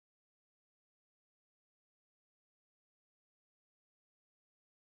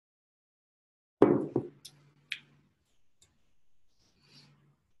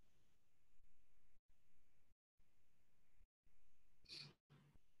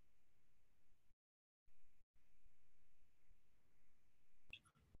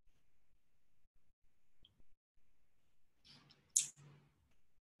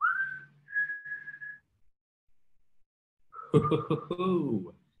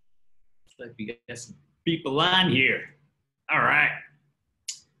Looks like we got some people on here. All right.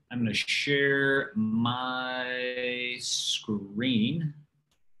 I'm going to share my screen.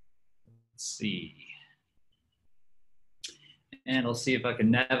 Let's see. And I'll see if I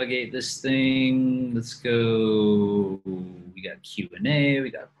can navigate this thing. Let's go. We got Q&A. We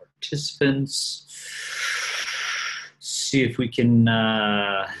got participants. See if we can...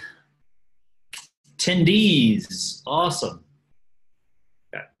 attendees. Awesome.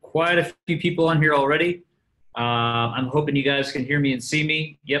 Got quite a few people on here already. I'm hoping you guys can hear me and see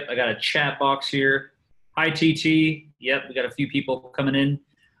me. Yep, I got a chat box here. Hi, TT. Yep, we got a few people coming in.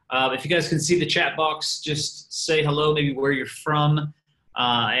 If you guys can see the chat box, just say hello, maybe where you're from.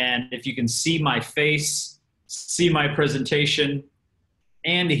 And if you can see my face, see my presentation,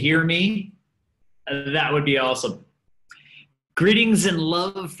 and hear me, that would be awesome. Greetings and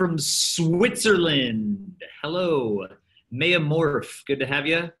love from Switzerland. Hello. Maya Morph, good to have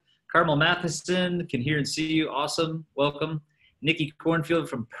you. Carmel Matheson, can hear and see you. Awesome. Welcome. Nikki Cornfield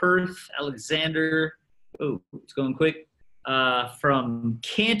from Perth. Alexander. Oh, it's going quick. From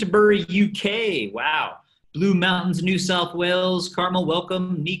Canterbury, UK. Wow. Blue Mountains, New South Wales. Carmel,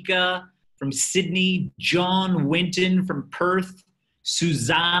 welcome. Nika from Sydney. John Winton from Perth.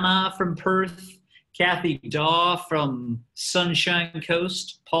 Susanna from Perth. Kathy Daw from Sunshine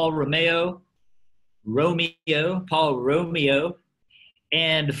Coast. Paul Romeo. Paul Romeo.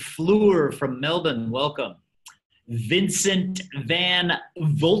 And Fleur from Melbourne, welcome. Vincent Van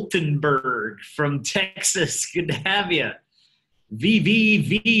Voltenberg from Texas, good to have you.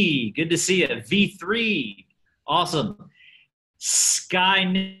 VVV, good to see you. V3, awesome.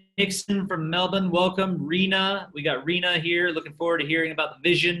 Sky Nixon from Melbourne, welcome. Rena, we got Rena here, looking forward to hearing about the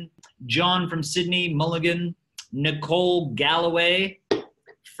vision. John from Sydney, Mulligan. Nicole Galloway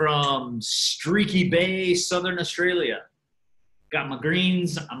from Streaky Bay, Southern Australia. Got my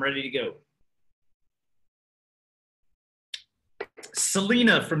greens, I'm ready to go.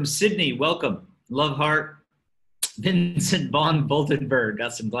 Selena from Sydney, welcome. Love heart. Vincent Von Voltenberg,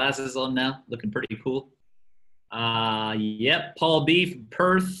 got some glasses on now, looking pretty cool. Yep, Paul B from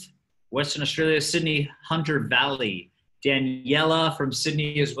Perth, Western Australia, Sydney, Hunter Valley. Daniela from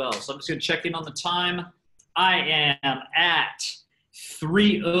Sydney as well. So I'm just gonna check in on the time. I am at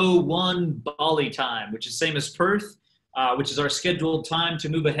 3:01 Bali time, which is same as Perth. Which is our scheduled time to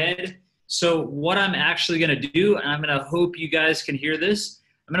move ahead. So what I'm actually going to do, and I'm going to hope you guys can hear this,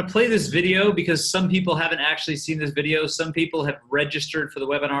 I'm going to play this video because some people haven't actually seen this video. Some people have registered for the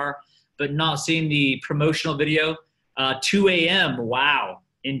webinar, but not seen the promotional video. 2 a.m., wow,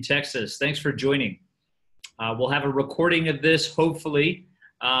 in Texas. Thanks for joining. We'll have a recording of this, hopefully,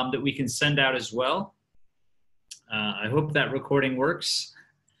 that we can send out as well. I hope that recording works.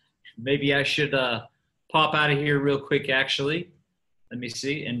 Maybe I should... pop out of here real quick, actually. Let me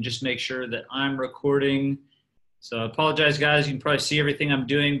see, and just make sure that I'm recording. So I apologize, guys. You can probably see everything I'm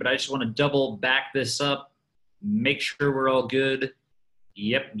doing, but I just want to double back this up, make sure we're all good.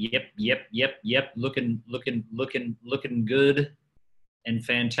 Yep. Looking good and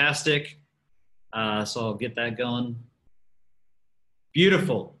fantastic. So I'll get that going.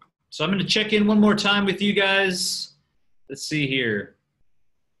 Beautiful. So I'm going to check in one more time with you guys. Let's see here.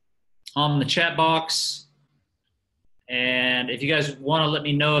 On the chat box. And if you guys want to let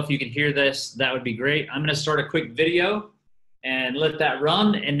me know if you can hear this, that would be great. I'm going to start a quick video and let that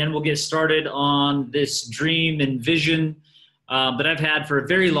run, and then we'll get started on this dream and vision that I've had for a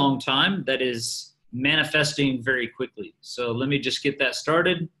very long time that is manifesting very quickly. So let me just get that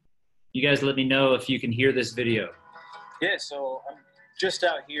started. You guys let me know if you can hear this video. Yeah, so I'm just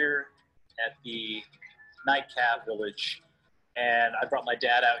out here at the Nightcap village. And I brought my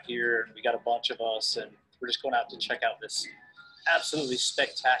dad out here, and we got a bunch of us, and we're just going out to check out this absolutely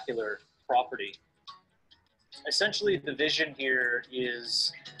spectacular property. Essentially, the vision here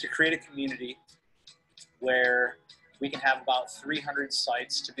is to create a community where we can have about 300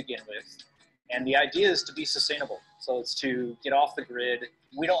 sites to begin with. And the idea is to be sustainable. So it's to get off the grid.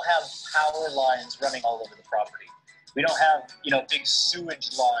 We don't have power lines running all over the property. We don't have, big sewage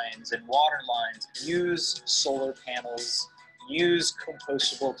lines and water lines. Use solar panels. Use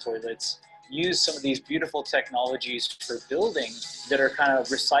compostable toilets, use some of these beautiful technologies for building that are kind of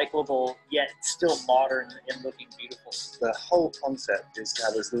recyclable, yet still modern and looking beautiful. The whole concept is to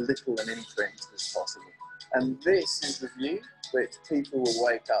have as little and anything as possible. And this is the view which people will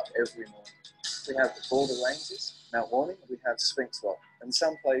wake up every morning. We have the border ranges, Mount Warning, we have Sphinx Rock, and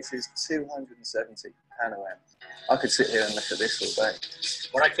some places 270 panorama. I could sit here and look at this all day.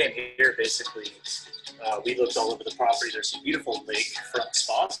 When I came here, basically, We looked all over the property. There's some beautiful lakefront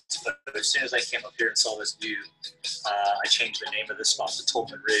spots, but as soon as I came up here and saw this view, I changed the name of this spot to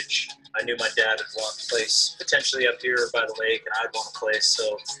Tolman Ridge. I knew my dad would want a place potentially up here by the lake, and I'd want a place.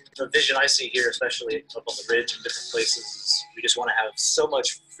 So the vision I see here, especially up on the ridge and different places, is we just want to have so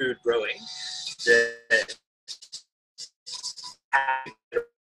much food growing that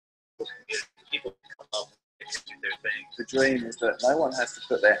people come up and do their thing. The dream is that no one has to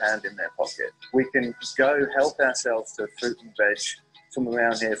put their hand in their pocket. We can go help ourselves to fruit and veg from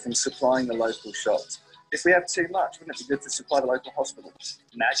around here, from supplying the local shops. If we have too much, wouldn't it be good to supply the local hospital?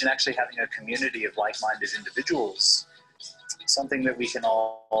 Imagine actually having a community of like-minded individuals, something that we can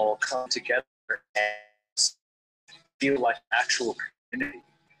all come together and feel like an actual community.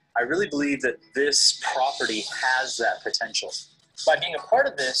 I really believe that this property has that potential. By being a part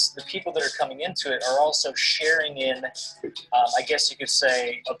of this, the people that are coming into it are also sharing in, I guess you could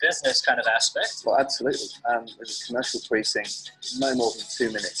say, a business kind of aspect. Well, absolutely. There's a commercial precinct no more than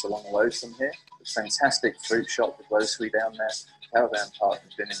 2 minutes along the road from here. A fantastic fruit shop, the grocery down there. Caravan park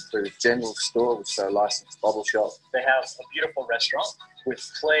has been improved. General store, which is a licensed bottle shop. They have a beautiful restaurant with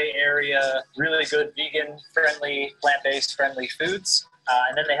play area, really good vegan-friendly, plant-based friendly foods.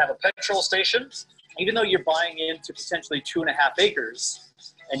 And then they have a petrol station. Even though you're buying into potentially 2.5 acres,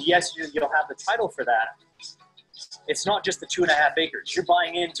 and yes, you'll have the title for that, it's not just the 2.5 acres. You're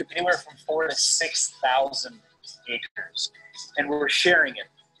buying into anywhere from 4,000 to 6,000 acres, and we're sharing it.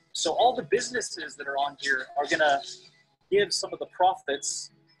 So all the businesses that are on here are going to give some of the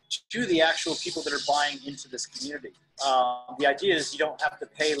profits to the actual people that are buying into this community. The idea is you don't have to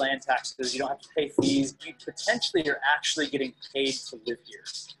pay land taxes, you don't have to pay fees, you potentially are actually getting paid to live here.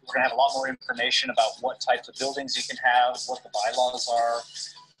 We're going to have a lot more information about what types of buildings you can have, what the bylaws are.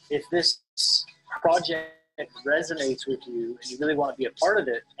 If this project resonates with you and you really want to be a part of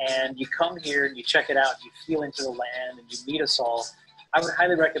it, and you come here and you check it out, you feel into the land and you meet us all, I would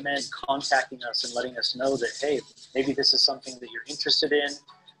highly recommend contacting us and letting us know that, hey, maybe this is something that you're interested in,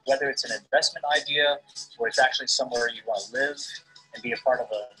 whether it's an investment idea or it's actually somewhere you want to live and be a part of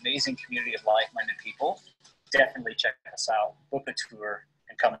an amazing community of like-minded people. Definitely check us out, book a tour,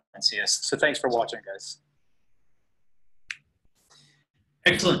 and come and see us. So thanks for watching, guys.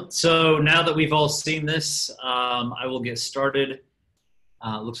 Excellent. So now that we've all seen this, I will get started.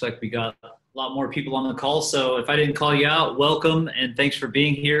 Looks like we got a lot more people on the call. So if I didn't call you out, welcome and thanks for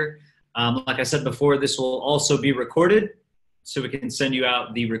being here. Like I said before, this will also be recorded, so we can send you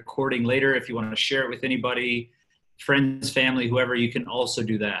out the recording later. If you want to share it with anybody, friends, family, whoever, you can also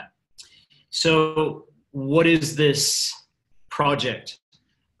do that. So what is this project?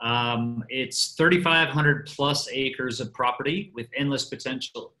 It's 3,500 plus acres of property with endless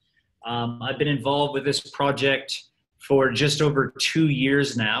potential. I've been involved with this project for just over 2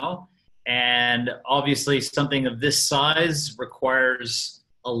 years now. And obviously something of this size requires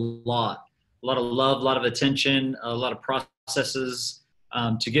a lot of love, a lot of attention, a lot of processes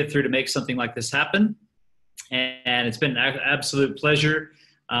to get through to make something like this happen. And it's been an absolute pleasure.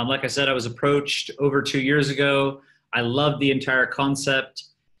 Like I said, I was approached over 2 years ago. I loved the entire concept.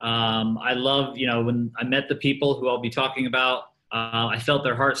 I love, when I met the people who I'll be talking about, I felt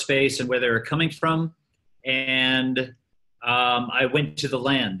their heart space and where they were coming from. And I went to the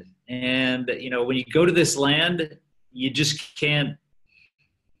land. And, when you go to this land, you just can't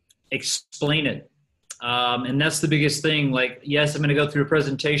explain it. And that's the biggest thing. Like, yes, I'm going to go through a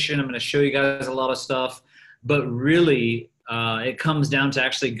presentation. I'm going to show you guys a lot of stuff. But really, it comes down to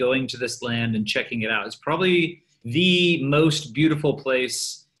actually going to this land and checking it out. It's probably the most beautiful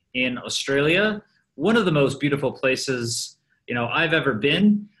place in Australia. One of the most beautiful places, I've ever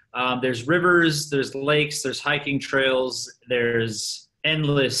been. There's rivers, there's lakes, there's hiking trails, there's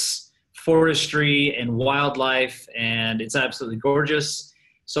endless forestry and wildlife, and it's absolutely gorgeous.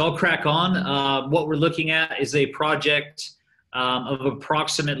 So I'll crack on. What we're looking at is a project of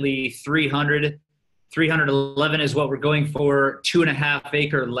approximately 311 is what we're going for, 2.5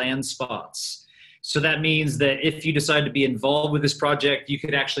 acre land spots. So that means that if you decide to be involved with this project, you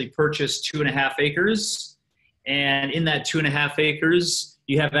could actually purchase 2.5 acres. And in that 2.5 acres,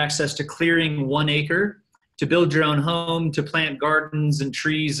 you have access to clearing 1 acre to build your own home, to plant gardens and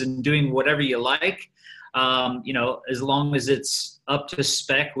trees and doing whatever you like. As long as it's up to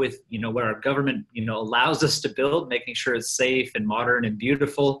spec with, what our government, allows us to build, making sure it's safe and modern and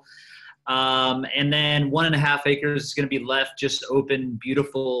beautiful. And then 1.5 acres is going to be left just open,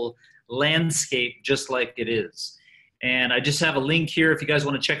 beautiful landscape, just like it is. And I just have a link here if you guys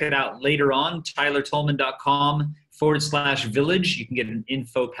want to check it out later on, tylertolman.com/village. You can get an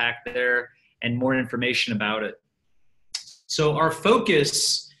info pack there and more information about it. So our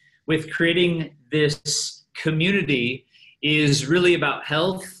focus with creating this community is really about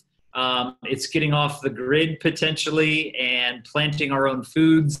health. It's getting off the grid potentially and planting our own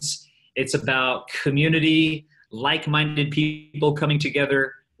foods. It's about community, like-minded people coming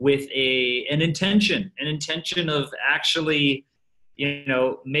together with an intention of actually,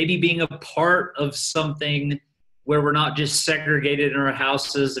 maybe being a part of something where we're not just segregated in our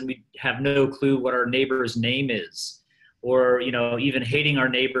houses and we have no clue what our neighbor's name is, or, even hating our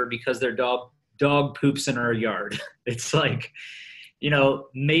neighbor because their dog poops in our yard. It's like,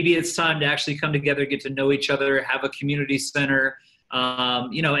 maybe it's time to actually come together, get to know each other, have a community center,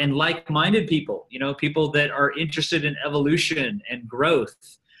 and like-minded people, people that are interested in evolution and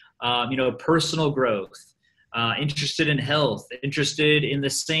growth, personal growth, interested in health, interested in the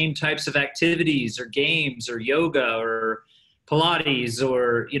same types of activities or games or yoga or Pilates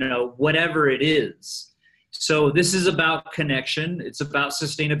or, whatever it is. So this is about connection. It's about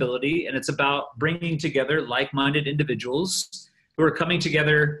sustainability, and it's about bringing together like-minded individuals who are coming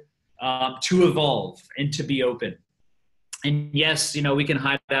together to evolve and to be open. And yes, we can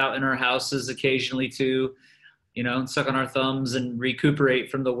hide out in our houses occasionally too, suck on our thumbs and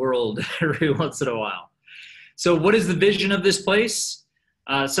recuperate from the world every once in a while. So what is the vision of this place?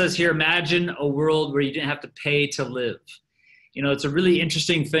 It says here, imagine a world where you didn't have to pay to live. It's a really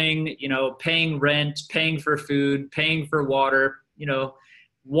interesting thing, paying rent, paying for food, paying for water,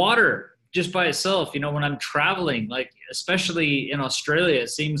 water just by itself, when I'm traveling, like especially in Australia, it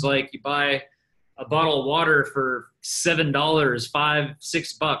seems like you buy a bottle of water for $7, $5,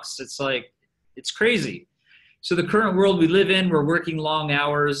 $6. It's like, it's crazy. So the current world we live in, we're working long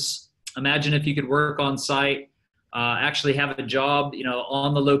hours. Imagine if you could work on site, actually have a job,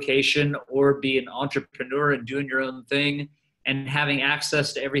 on the location, or be an entrepreneur and doing your own thing and having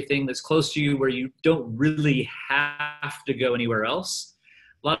access to everything that's close to you where you don't really have to go anywhere else.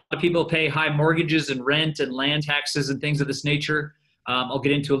 A lot of people pay high mortgages and rent and land taxes and things of this nature. I'll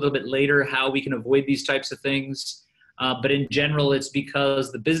get into a little bit later how we can avoid these types of things. But in general, it's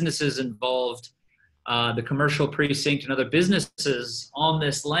because the businesses involved, the commercial precinct and other businesses on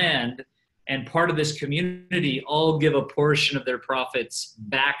this land and part of this community all give a portion of their profits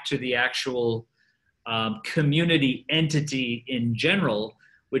back to the actual community entity in general,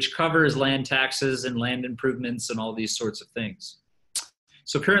 which covers land taxes and land improvements and all these sorts of things.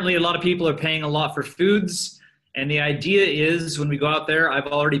 So currently a lot of people are paying a lot for foods. And the idea is when we go out there, I've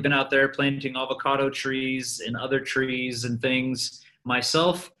already been out there planting avocado trees and other trees and things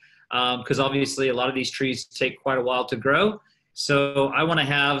myself, because obviously a lot of these trees take quite a while to grow. So I want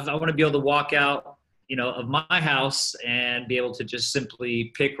to be able to walk out, of my house and be able to just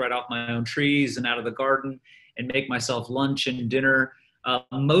simply pick right off my own trees and out of the garden and make myself lunch and dinner,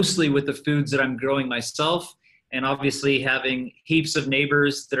 mostly with the foods that I'm growing myself. And obviously having heaps of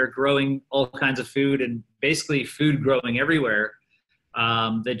neighbors that are growing all kinds of food and basically food growing everywhere,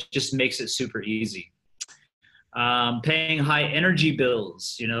 that just makes it super easy. Paying high energy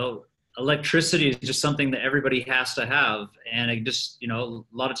bills, electricity is just something that everybody has to have. And it just, a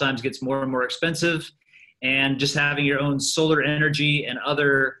lot of times gets more and more expensive. And just having your own solar energy and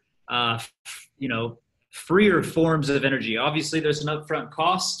other, freer forms of energy. Obviously there's an upfront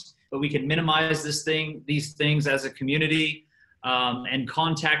cost, but we can minimize these things as a community, and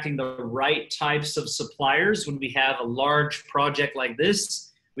contacting the right types of suppliers. When we have a large project like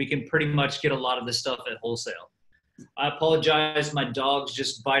this, we can pretty much get a lot of this stuff at wholesale. I apologize, my dog's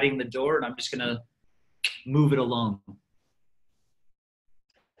just biting the door and I'm just gonna move it along.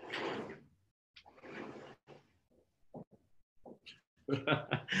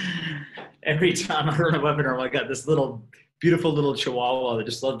 Every time I run a webinar, I got this beautiful little chihuahua that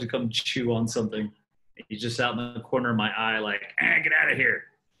just loves to come chew on something. He's just out in the corner of my eye like, get out of here.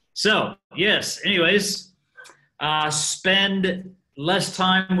 So yes, anyways, spend less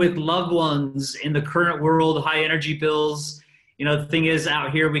time with loved ones in the current world, high energy bills. The thing is,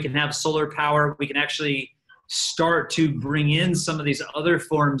 out here we can have solar power. We can actually start to bring in some of these other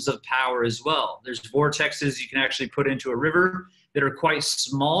forms of power as well. There's vortexes you can actually put into a river that are quite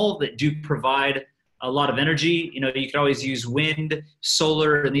small that do provide a lot of energy. You can always use wind,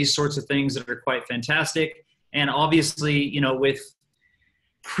 solar, and these sorts of things that are quite fantastic. And obviously, with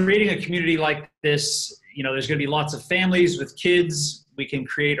creating a community like this, there's going to be lots of families with kids. We can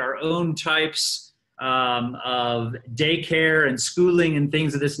create our own types of daycare and schooling and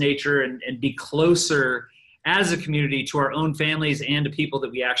things of this nature, and be closer as a community to our own families and to people that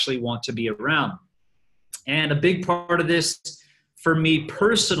we actually want to be around. And a big part of this for me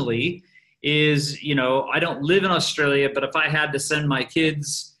personally is, I don't live in Australia, but if I had to send my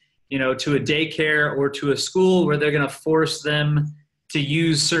kids, to a daycare or to a school where they're going to force them to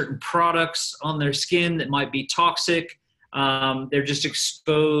use certain products on their skin that might be toxic. They're just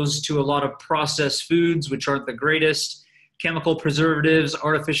exposed to a lot of processed foods, which aren't the greatest, chemical preservatives,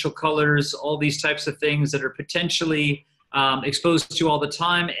 artificial colors, all these types of things that are potentially exposed to all the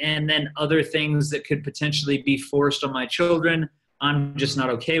time, and then other things that could potentially be forced on my children I'm just not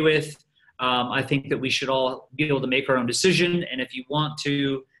okay with. I think that we should all be able to make our own decision, and if you want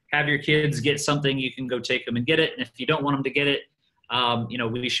to have your kids get something, you can go take them and get it, and if you don't want them to get it,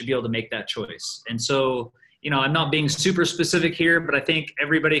 we should be able to make that choice. And so, I'm not being super specific here, but I think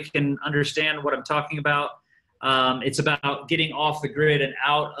everybody can understand what I'm talking about. It's about getting off the grid and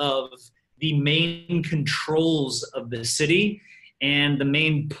out of the main controls of the city and the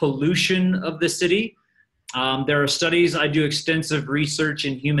main pollution of the city. There are studies. I do extensive research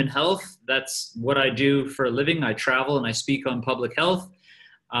in human health. That's what I do for a living. I travel and I speak on public health,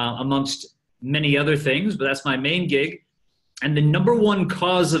 amongst many other things, but that's my main gig. And the number one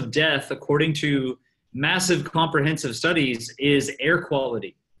cause of death, according to massive comprehensive studies, is air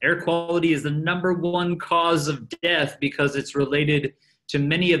quality. Air quality is the number one cause of death because it's related to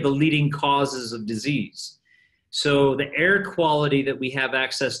many of the leading causes of disease. So the air quality that we have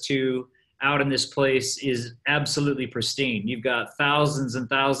access to out in this place is absolutely pristine. You've got thousands and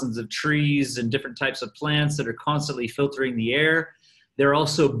thousands of trees and different types of plants that are constantly filtering the air. They're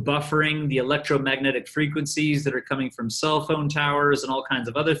also buffering the electromagnetic frequencies that are coming from cell phone towers and all kinds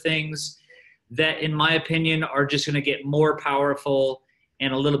of other things that, in my opinion, are just going to get more powerful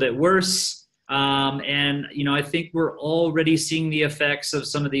and a little bit worse. I think we're already seeing the effects of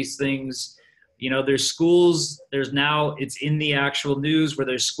some of these things. There's schools, it's in the actual news where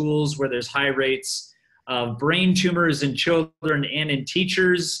there's schools where there's high rates of brain tumors in children and in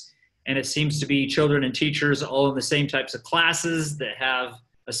teachers. And it seems to be children and teachers all in the same types of classes that have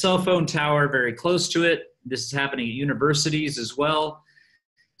a cell phone tower very close to it. This is happening at universities as well.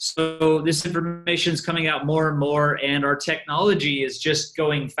 So this information is coming out more and more, and our technology is just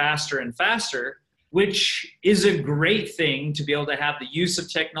going faster and faster, which is a great thing to be able to have the use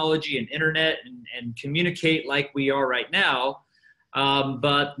of technology and internet and communicate like we are right now.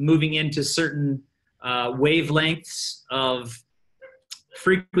 But moving into certain wavelengths of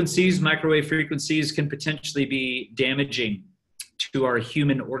frequencies, microwave frequencies, can potentially be damaging to our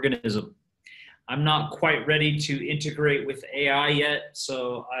human organism. I'm not quite ready to integrate with AI yet,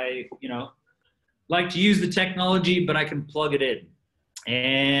 so I, like to use the technology, but I can plug it in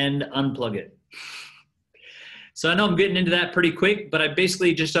and unplug it. So I know I'm getting into that pretty quick, but I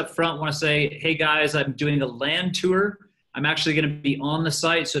basically just up front want to say, hey guys, I'm doing a land tour. I'm actually going to be on the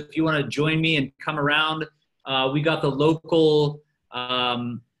site, so if you want to join me and come around, we got the local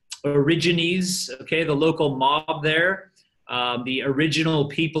origines, okay, the local mob there. The original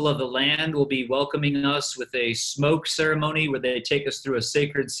people of the land will be welcoming us with a smoke ceremony where they take us through a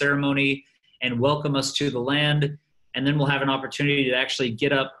sacred ceremony and welcome us to the land. And then we'll have an opportunity to actually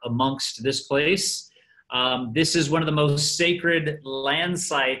get up amongst this place. This is one of the most sacred land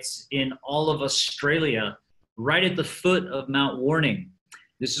sites in all of Australia, right at the foot of Mount Warning.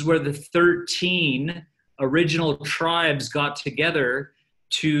 This is where the 13 original tribes got together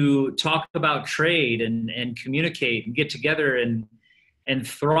to talk about trade and communicate and get together and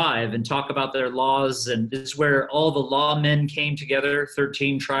thrive and talk about their laws. And this is where all the lawmen came together,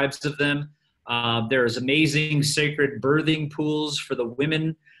 13 tribes of them. There's amazing sacred birthing pools for the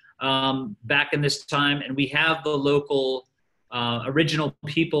women back in this time. And we have the local original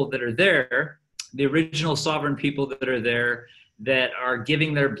people that are there, the original sovereign people that are there that are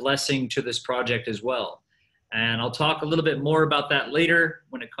giving their blessing to this project as well. And I'll talk a little bit more about that later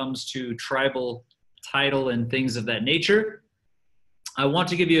when it comes to tribal title and things of that nature. I want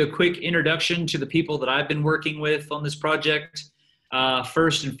to give you a quick introduction to the people that I've been working with on this project.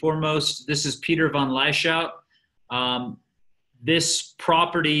 First and foremost, this is Peter von Leischout. This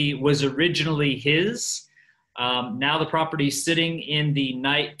property was originally his. Now the property is sitting in the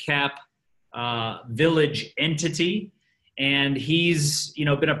Nightcap village entity. And he's,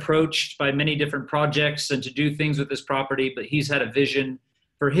 been approached by many different projects and to do things with this property, but he's had a vision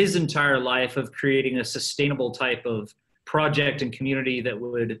for his entire life of creating a sustainable type of project and community that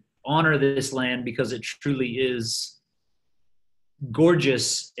would honor this land because it truly is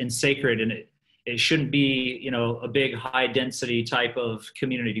gorgeous and sacred, and it shouldn't be, a big high density type of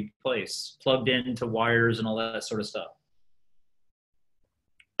community place plugged into wires and all that sort of stuff.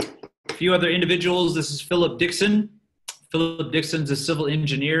 A few other individuals. This is Philip Dixon. Philip Dixon's a civil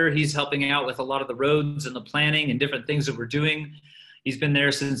engineer. He's helping out with a lot of the roads and the planning and different things that we're doing. He's been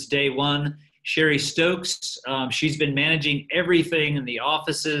there since day one. Sherry Stokes, she's been managing everything in the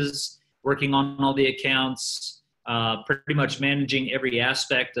offices, working on all the accounts, pretty much managing every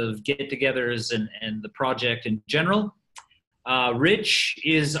aspect of get-togethers and the project in general. Rich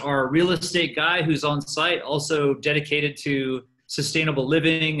is our real estate guy who's on site, also dedicated to sustainable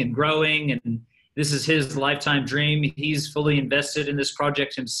living and growing, and this is his lifetime dream. He's fully invested in this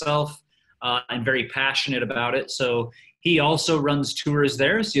project himself and very passionate about it. So he also runs tours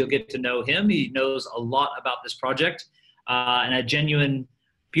there, so you'll get to know him. He knows a lot about this project and a genuine,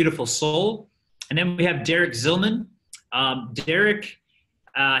 beautiful soul. And then we have Derek Zillman. Derek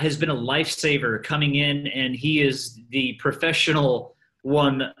has been a lifesaver coming in, and he is the professional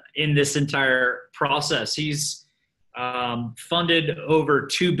one in this entire process. He's funded over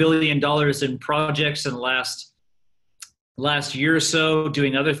 $2 billion in projects in the last year or so,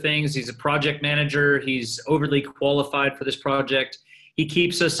 doing other things. He's a project manager. He's overly qualified for this project. He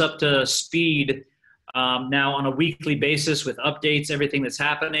keeps us up to speed now on a weekly basis with updates, everything that's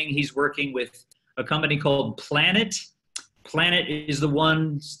happening. He's working with a company called Planet. Planet is the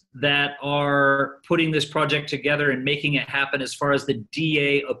ones that are putting this project together and making it happen as far as the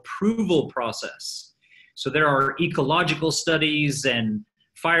DA approval process. So there are ecological studies and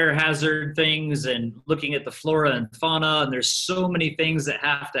fire hazard things and looking at the flora and fauna, and there's so many things that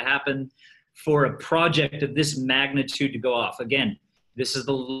have to happen for a project of this magnitude to go off. Again, this is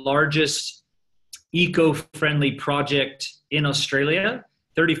the largest eco-friendly project in Australia.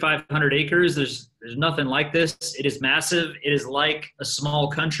 3,500 acres. There's nothing like this. It is massive. It is like a small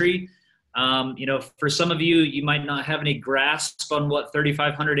country. You know, for some of you, you might not have any grasp on what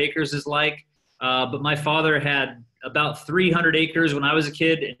 3,500 acres is like. But my father had about 300 acres when I was a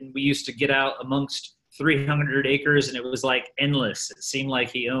kid, and we used to get out amongst 300 acres, and it was like endless. It seemed like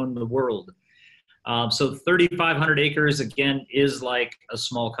he owned the world. So 3,500 acres, again, is like a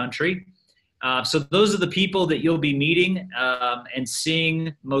small country. So those are the people that you'll be meeting and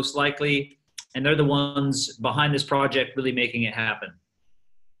seeing most likely, and they're the ones behind this project really making it happen.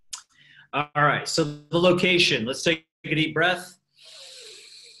 All right, so the location. Let's take a deep breath.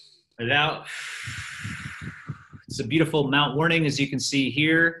 Let it out. It's a beautiful Mount Warning, as you can see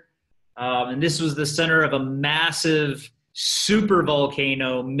here. And this was the center of a massive super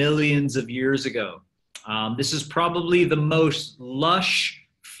volcano millions of years ago. This is probably the most lush,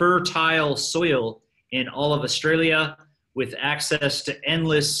 fertile soil in all of Australia, with access to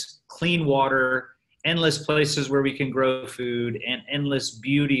endless clean water, endless places where we can grow food, and endless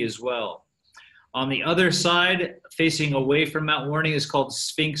beauty as well. On the other side, facing away from Mount Warning, is called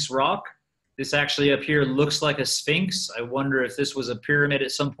Sphinx Rock. This actually up here looks like a sphinx. I wonder if this was a pyramid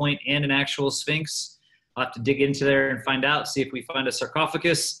at some point and an actual sphinx. I'll have to dig into there and find out, see if we find a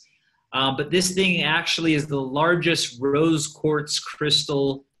sarcophagus. But this thing actually is the largest rose quartz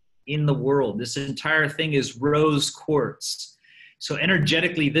crystal in the world. This entire thing is rose quartz. So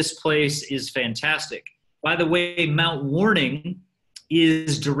energetically, this place is fantastic. By the way, Mount Warning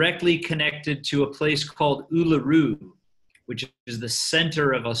is directly connected to a place called Uluru, which is the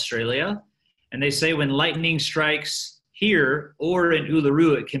center of Australia. And they say when lightning strikes here or in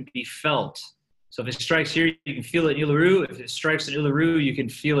Uluru, it can be felt. So if it strikes here, you can feel it in Uluru. If it strikes in Uluru, you can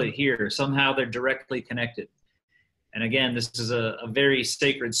feel it here. Somehow they're directly connected. And again, this is a very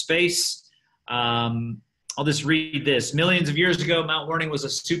sacred space. I'll just read this. Millions of years ago, Mount Warning was a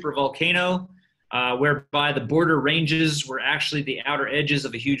super volcano whereby the border ranges were actually the outer edges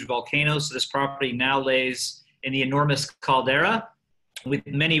of a huge volcano. So this property now lays in the enormous caldera with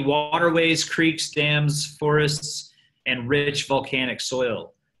many waterways, creeks, dams, forests, and rich volcanic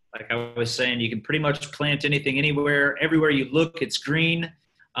soil. Like I was saying, you can pretty much plant anything anywhere. Everywhere you look, it's green.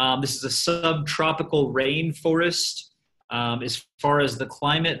 This is a subtropical rainforest. As far as the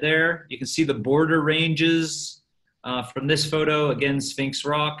climate there, you can see the border ranges from this photo. Again, Sphinx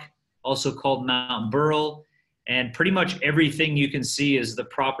Rock, also called Mount Burrell. And pretty much everything you can see is the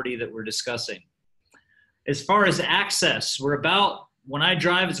property that we're discussing. As far as access, when I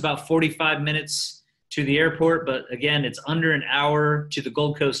drive, it's about 45 minutes to the airport, but again, it's under an hour to the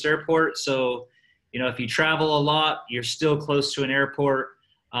Gold Coast Airport. So, you know, if you travel a lot, you're still close to an airport.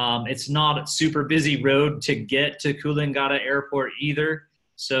 It's not a super busy road to get to Coolangatta Airport either.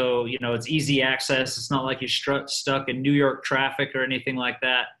 So, you know, it's easy access. It's not like you're stuck in New York traffic or anything like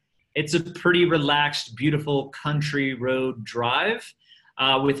that. It's a pretty relaxed, beautiful country road drive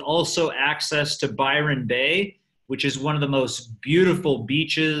with also access to Byron Bay, which is one of the most beautiful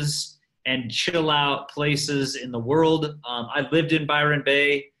beaches and chill out places in the world. I lived in Byron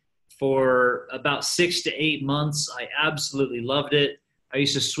Bay for about 6 to 8 months. I absolutely loved it. I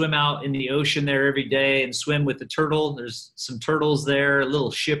used to swim out in the ocean there every day and swim with the turtle. There's some turtles there, a little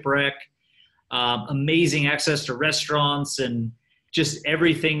shipwreck, amazing access to restaurants and just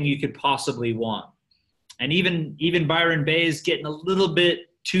everything you could possibly want. And even Byron Bay is getting a little bit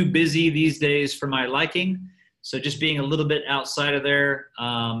too busy these days for my liking. So just being a little bit outside of there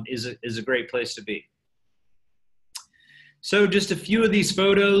is a great place to be. So just a few of these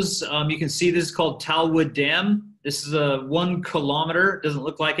photos. You can see this is called Talwood Dam. This is a 1 kilometer, it doesn't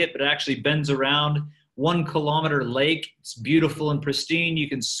look like it, but it actually bends around, 1 kilometer lake. It's beautiful and pristine. You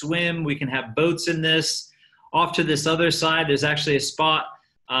can swim, we can have boats in this. Off to this other side, there's actually a spot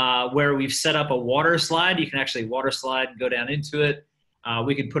where we've set up a water slide. You can actually water slide and go down into it.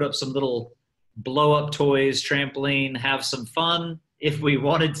 We could put up some little blow up toys, trampoline, have some fun if we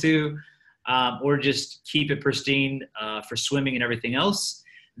wanted to, or just keep it pristine for swimming and everything else.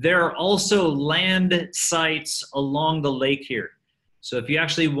 There are also land sites along the lake here. So if you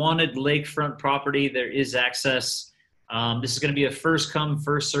actually wanted lakefront property, there is access. This is going to be a first come,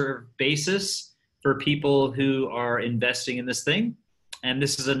 first served basis for people who are investing in this thing. And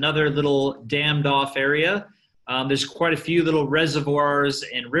this is another little dammed off area. There's quite a few little reservoirs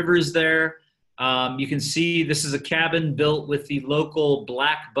and rivers there. You can see this is a cabin built with the local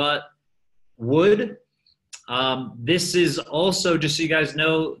black butt wood. This is also, just so you guys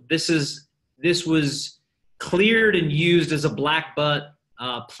know, this was cleared and used as a black butt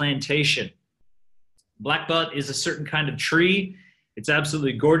plantation. Black butt is a certain kind of tree. It's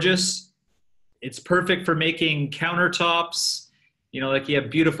absolutely gorgeous. It's perfect for making countertops. You know, like you have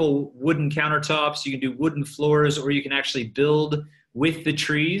beautiful wooden countertops, you can do wooden floors, or you can actually build with the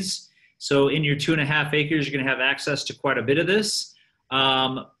trees. So in your 2.5 acres, you're gonna have access to quite a bit of this.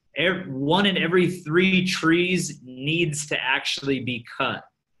 1 in every 3 trees needs to actually be cut.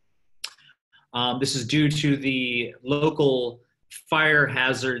 This is due to the local fire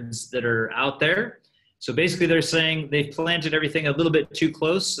hazards that are out there. So basically they're saying they've planted everything a little bit too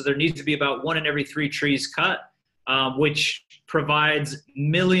close. So there needs to be about 1 in every 3 trees cut, which provides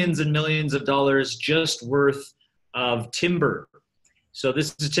millions and millions of dollars just worth of timber. So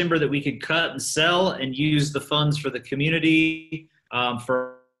this is timber that we could cut and sell and use the funds for the community,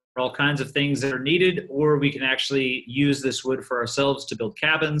 for all kinds of things that are needed, or we can actually use this wood for ourselves to build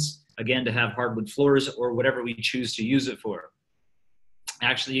cabins, again, to have hardwood floors or whatever we choose to use it for.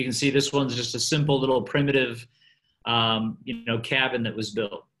 Actually, you can see this one's just a simple little primitive, cabin that was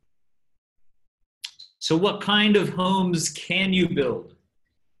built. So what kind of homes can you build?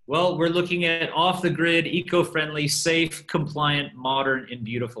 Well, we're looking at off-the-grid, eco-friendly, safe, compliant, modern, and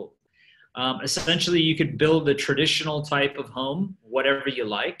beautiful. Essentially, you could build a traditional type of home, whatever you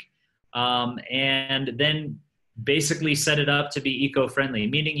like, and then basically set it up to be eco-friendly,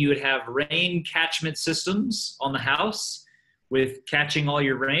 meaning you would have rain catchment systems on the house with catching all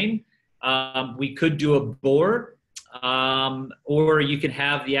your rain. We could do a bore, or you can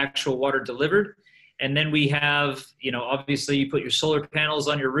have the actual water delivered. And then we have, obviously you put your solar panels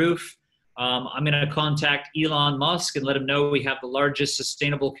on your roof. I'm going to contact Elon Musk and let him know we have the largest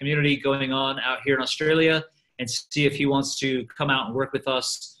sustainable community going on out here in Australia, and see if he wants to come out and work with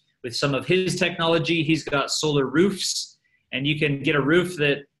us with some of his technology. He's got solar roofs, and you can get a roof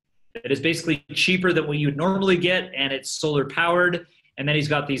that is basically cheaper than what you would normally get, and it's solar powered. And then he's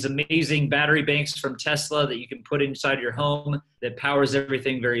got these amazing battery banks from Tesla that you can put inside your home that powers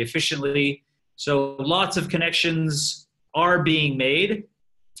everything very efficiently. So lots of connections are being made.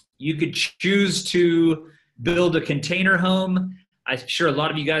 You could choose to build a container home. I'm sure a lot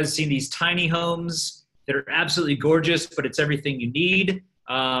of you guys have seen these tiny homes that are absolutely gorgeous, but it's everything you need.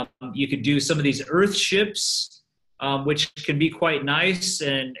 You could do some of these earth ships, which can be quite nice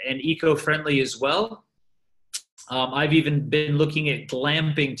and eco-friendly as well. I've even been looking at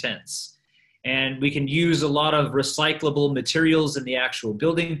glamping tents, and we can use a lot of recyclable materials in the actual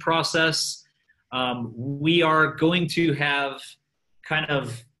building process. We are going to have kind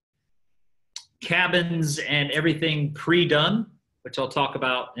of cabins and everything pre-done, which I'll talk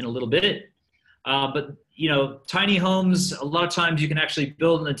about in a little bit. But tiny homes, a lot of times you can actually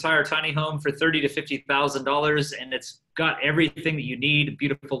build an entire tiny home for $30,000 to $50,000, and it's got everything that you need, a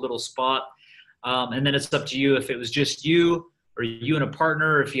beautiful little spot. And then it's up to you if it was just you or you and a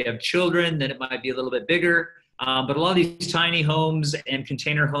partner, or if you have children, then it might be a little bit bigger. But a lot of these tiny homes and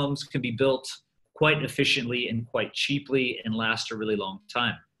container homes can be built quite efficiently and quite cheaply and last a really long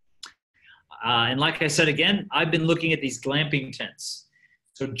time. And like I said, again, I've been looking at these glamping tents.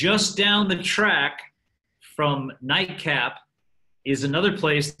 So just down the track from Nightcap is another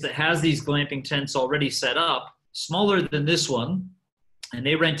place that has these glamping tents already set up, smaller than this one, and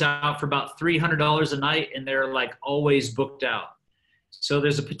they rent out for about $300 a night, and they're like always booked out. So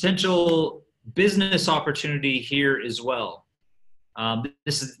there's a potential business opportunity here as well.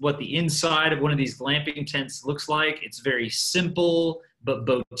 This is what the inside of one of these glamping tents looks like. It's very simple, but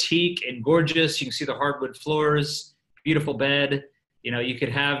boutique and gorgeous. You can see the hardwood floors, beautiful bed. You know, you could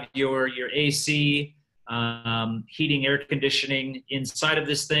have your AC, heating, air conditioning inside of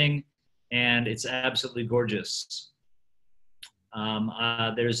this thing, and it's absolutely gorgeous.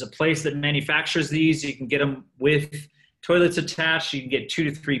 There's a place that manufactures these. You can get them with toilets attached. You can get 2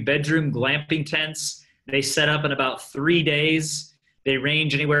 to 3 bedroom glamping tents. They set up in about 3 days. They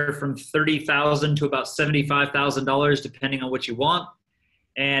range anywhere from $30,000 to about $75,000, depending on what you want.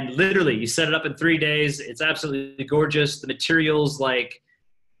 And literally, you set it up in 3 days. It's absolutely gorgeous. The materials like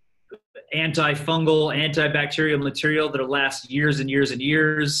antifungal, antibacterial material that'll last years and years and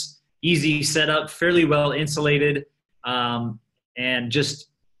years. Easy setup, fairly well insulated, and just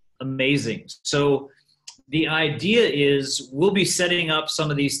amazing. So the idea is we'll be setting up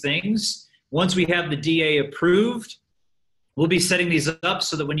some of these things. Once we have the DA approved, we'll be setting these up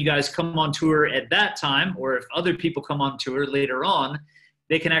so that when you guys come on tour at that time, or if other people come on tour later on,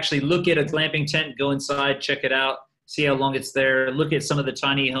 they can actually look at a glamping tent, go inside, check it out, see how long it's there, look at some of the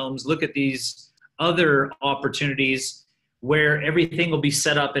tiny homes, look at these other opportunities where everything will be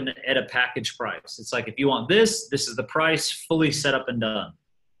set up at a package price. It's like, if you want this, this is the price, fully set up and done.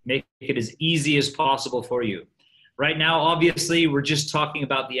 Make it as easy as possible for you. Right now, obviously, we're just talking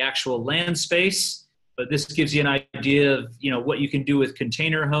about the actual land space, but this gives you an idea of, you know, what you can do with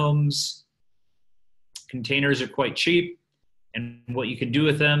container homes. Containers are quite cheap, and what you can do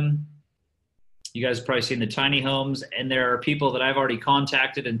with them. You guys have probably seen the tiny homes, and there are people that I've already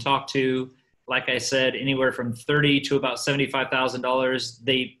contacted and talked to, like I said, anywhere from $30,000 to about $75,000.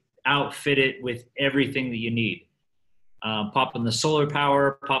 They outfit it with everything that you need. Popping the solar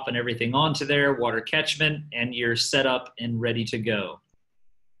power, popping everything onto there, water catchment, and you're set up and ready to go.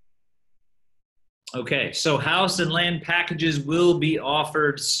 Okay, so house and land packages will be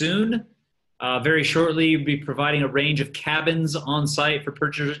offered soon. Very shortly, we'll be providing a range of cabins on site for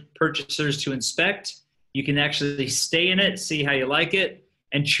purchasers to inspect. You can actually stay in it, see how you like it,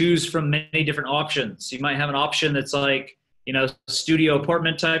 and choose from many different options. You might have an option that's like, you know, studio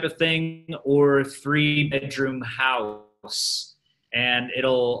apartment type of thing, or 3-bedroom house. And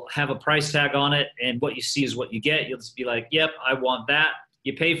it'll have a price tag on it, and what you see is what you get. You'll just be like, yep, I want that.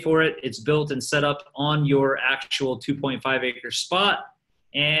 You pay for it. It's built and set up on your actual 2.5 acre spot,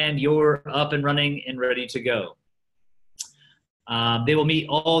 and you're up and running and ready to go. They will meet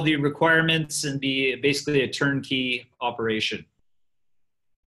all the requirements and be basically a turnkey operation.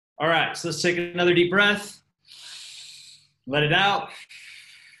 All right, so let's take another deep breath. Let it out.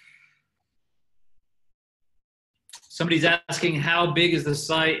 Somebody's asking, how big is the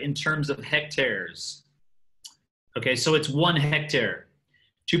site in terms of hectares? Okay, so it's 1 hectare.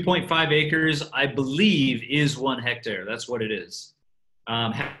 2.5 acres, I believe, is 1 hectare. That's what it is.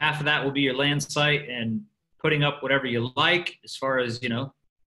 Half of that will be your land site, and putting up whatever you like as far as, you know,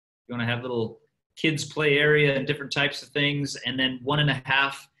 you want to have little kids play area and different types of things. And then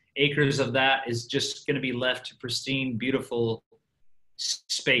 1.5 acres of that is just going to be left to pristine, beautiful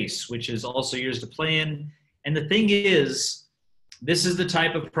space, which is also yours to play in. And the thing is, this is the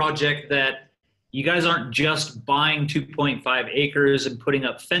type of project that you guys aren't just buying 2.5 acres and putting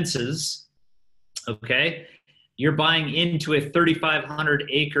up fences, okay? You're buying into a 3,500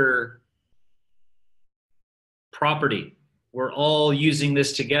 acre property. We're all using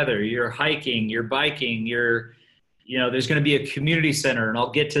this together. You're hiking, you're biking, you know, there's going to be a community center, and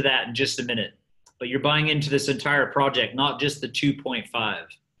I'll get to that in just a minute. But you're buying into this entire project, not just the 2.5.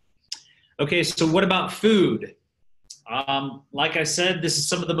 Okay, so what about food? Like I said, this is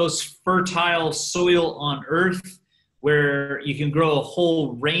some of the most fertile soil on earth, where you can grow a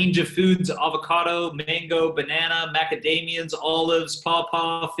whole range of foods: avocado, mango, banana, macadamias, olives,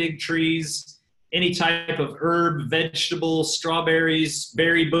 pawpaw, fig trees, any type of herb, vegetable, strawberries,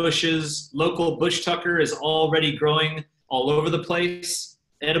 berry bushes. Local bush tucker is already growing all over the place.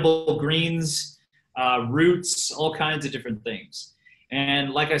 Edible greens, roots, all kinds of different things. And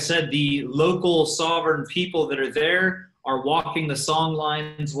like I said, the local sovereign people that are there are walking the song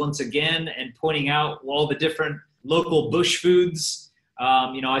lines once again and pointing out all the different local bush foods.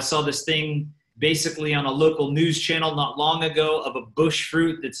 You know, I saw this thing basically on a local news channel not long ago of a bush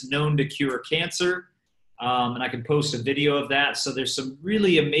fruit that's known to cure cancer. And I can post a video of that. So there's some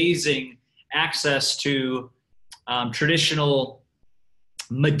really amazing access to traditional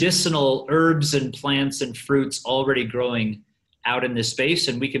medicinal herbs and plants and fruits already growing out in this space,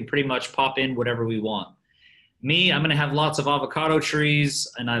 and we can pretty much pop in whatever we want. Me, I'm going to have lots of avocado trees,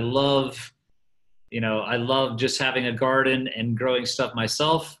 and I love just having a garden and growing stuff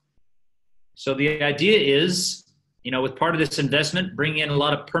myself. So the idea is, you know, with part of this investment, bring in a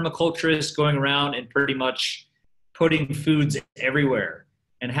lot of permaculturists going around and pretty much putting foods everywhere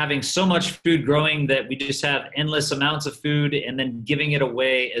and having so much food growing that we just have endless amounts of food and then giving it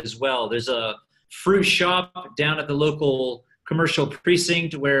away as well. There's a fruit shop down at the local commercial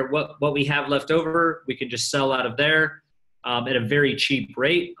precinct where what we have left over, we can just sell out of there at a very cheap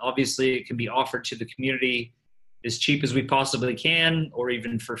rate. Obviously, it can be offered to the community as cheap as we possibly can, or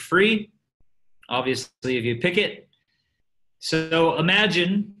even for free, obviously, if you pick it. So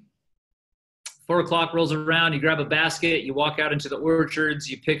imagine 4 o'clock rolls around, you grab a basket, you walk out into the orchards,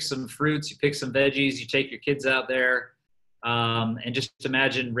 you pick some fruits, you pick some veggies, you take your kids out there, and just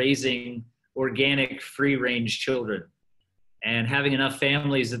imagine raising organic, free-range children and having enough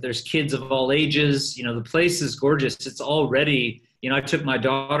families that there's kids of all ages. You know, the place is gorgeous. It's already, you know, I took my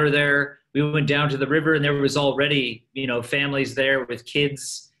daughter there. We went down to the river and there was already, you know, families there with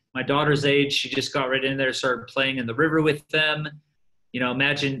kids. My daughter's age, she just got right in there, started playing in the river with them. You know,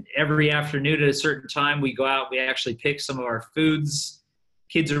 imagine every afternoon at a certain time we go out, we actually pick some of our foods.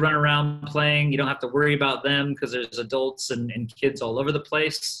 Kids are running around playing. You don't have to worry about them because there's adults and kids all over the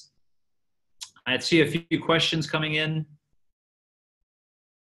place. I see a few questions coming in.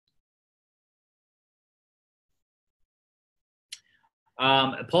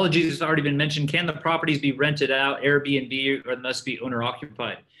 Apologies, it's already been mentioned. Can the properties be rented out, Airbnb, or must be owner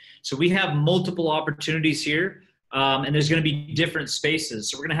occupied? So we have multiple opportunities here, and there's going to be different spaces.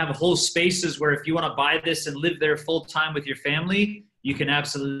 So we're going to have whole spaces where if you want to buy this and live there full time with your family, you can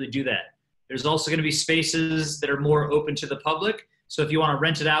absolutely do that. There's also going to be spaces that are more open to the public. So if you want to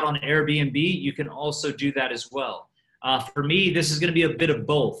rent it out on Airbnb, you can also do that as well. For me, this is going to be a bit of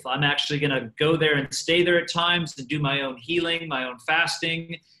both. I'm actually going to go there and stay there at times and do my own healing, my own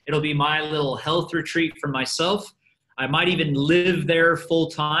fasting. It'll be my little health retreat for myself. I might even live there full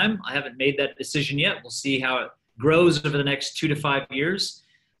time. I haven't made that decision yet. We'll see how it grows over the next 2 to 5 years.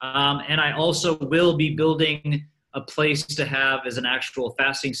 And I also will be building a place to have as an actual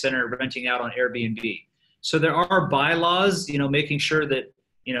fasting center, renting out on Airbnb. So there are bylaws, you know, making sure that,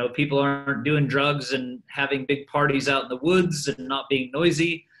 you know, people aren't doing drugs and having big parties out in the woods and not being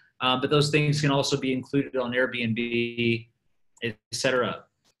noisy. But those things can also be included on Airbnb, etc.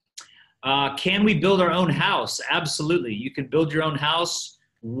 Can we build our own house? Absolutely. You can build your own house,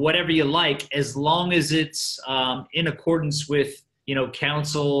 whatever you like, as long as it's in accordance with, you know,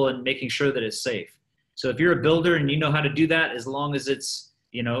 council and making sure that it's safe. So if you're a builder and you know how to do that, as long as it's,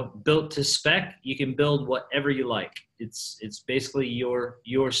 you know, built to spec, you can build whatever you like. It's basically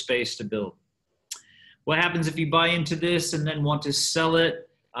your space to build. What happens if you buy into this and then want to sell it?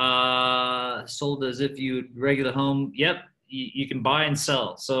 Sold as if you regular home. Yep, you can buy and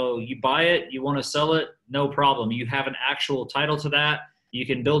sell. So you buy it, you want to sell it, no problem. You have an actual title to that. You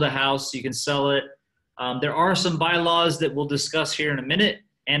can build a house, you can sell it. There are some bylaws that we'll discuss here in a minute.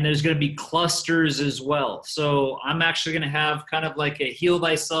 And there's going to be clusters as well. So I'm actually going to have kind of like a Heal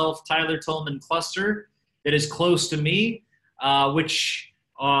Thyself Tyler Tolman cluster that is close to me, which,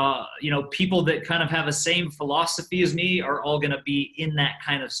 you know, people that kind of have the same philosophy as me are all going to be in that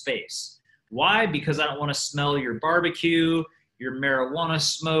kind of space. Why? Because I don't want to smell your barbecue, your marijuana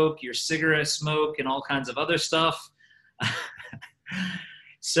smoke, your cigarette smoke, and all kinds of other stuff.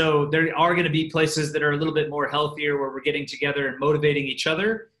 So there are going to be places that are a little bit more healthier where we're getting together and motivating each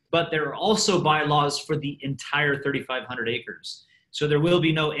other, but there are also bylaws for the entire 3,500 acres. So there will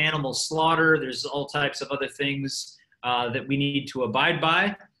be no animal slaughter. There's all types of other things that we need to abide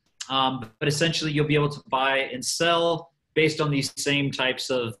by. But essentially you'll be able to buy and sell based on these same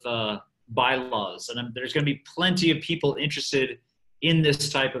types of bylaws. And there's going to be plenty of people interested in this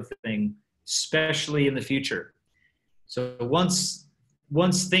type of thing, especially in the future. So once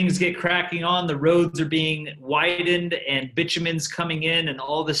things get cracking on, the roads are being widened and bitumen's coming in and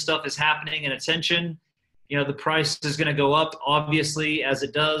all this stuff is happening and attention, you know, the price is going to go up, obviously, as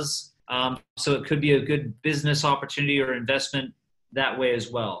it does. So it could be a good business opportunity or investment that way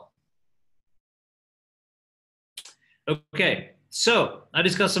as well. Okay, so I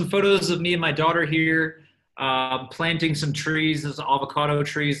just got some photos of me and my daughter here planting some trees. There's avocado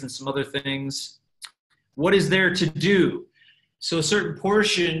trees and some other things. What is there to do? So a certain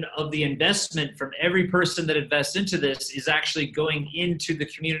portion of the investment from every person that invests into this is actually going into the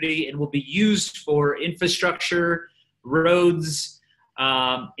community and will be used for infrastructure, roads,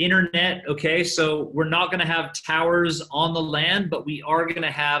 internet. Okay, so we're not going to have towers on the land, but we are going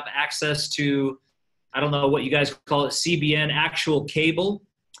to have access to, I don't know what you guys call it, CBN, actual cable.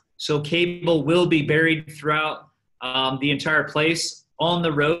 So cable will be buried throughout the entire place on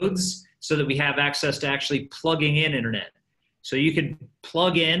the roads so that we have access to actually plugging in internet. So you can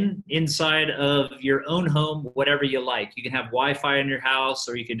plug in inside of your own home, whatever you like. You can have Wi-Fi in your house,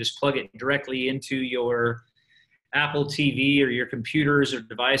 or you can just plug it directly into your Apple TV or your computers or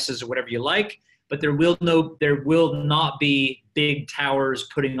devices or whatever you like, but there will not be big towers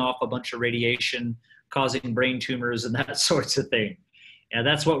putting off a bunch of radiation, causing brain tumors and that sorts of thing. And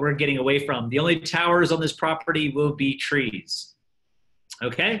that's what we're getting away from. The only towers on this property will be trees.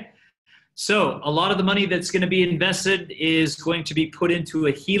 Okay? So a lot of the money that's going to be invested is going to be put into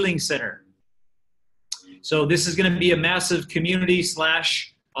a healing center. So this is going to be a massive community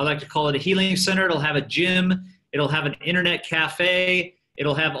slash, I like to call it a healing center. It'll have a gym. It'll have an internet cafe.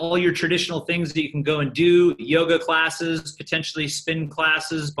 It'll have all your traditional things that you can go and do, yoga classes, potentially spin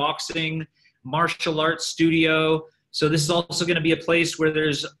classes, boxing, martial arts studio. So this is also going to be a place where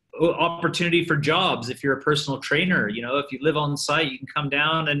there's opportunity for jobs. If you're a personal trainer, you know, if you live on site, you can come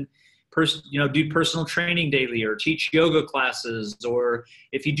down and do personal training daily or teach yoga classes, or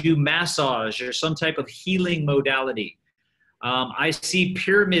if you do massage or some type of healing modality. I see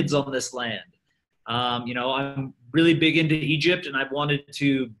pyramids on this land. You know, I'm really big into Egypt, and I've wanted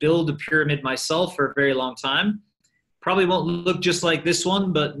to build a pyramid myself for a very long time. Probably won't look just like this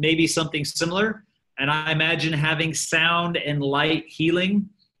one, but maybe something similar. And I imagine having sound and light healing.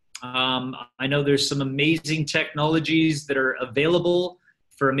 I know there's some amazing technologies that are available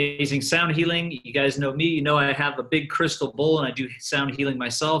for amazing sound healing. You guys know me, you know I have a big crystal bowl and I do sound healing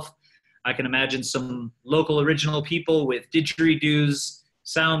myself. I can imagine some local original people with didgeridoos,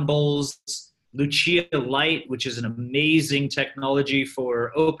 sound bowls, Lucia light, which is an amazing technology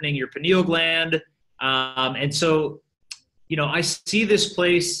for opening your pineal gland. And so, you know, I see this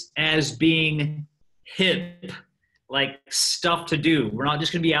place as being hip, like stuff to do. We're not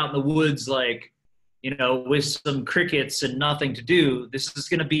just going to be out in the woods, like, you know, with some crickets and nothing to do. This is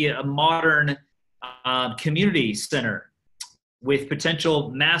going to be a modern community center with potential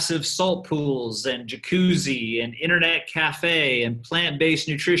massive salt pools and jacuzzi and internet cafe and plant-based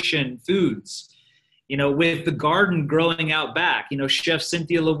nutrition foods, you know, with the garden growing out back, you know, Chef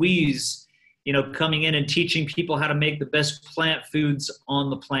Cynthia Louise, you know, coming in and teaching people how to make the best plant foods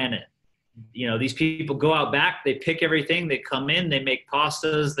on the planet. You know, these people go out back, they pick everything, they come in, they make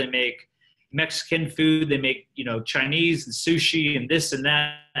pastas, they make Mexican food, they make, you know, Chinese and sushi and this and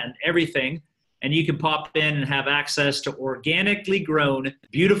that and everything. And you can pop in and have access to organically grown,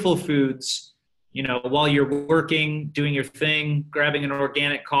 beautiful foods, you know, while you're working, doing your thing, grabbing an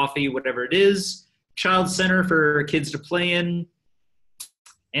organic coffee, whatever it is, child center for kids to play in,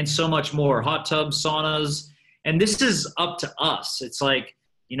 and so much more, hot tubs, saunas. And this is up to us. It's like,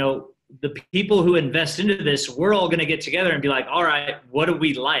 you know, the people who invest into this, we're all going to get together and be like, all right, what do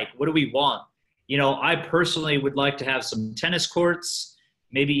we like? What do we want? You know, I personally would like to have some tennis courts,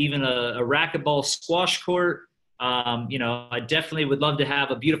 maybe even a racquetball squash court. You know, I definitely would love to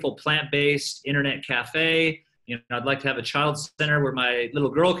have a beautiful plant-based internet cafe. You know, I'd like to have a child center where my little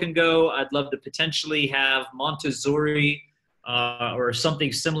girl can go. I'd love to potentially have Montessori or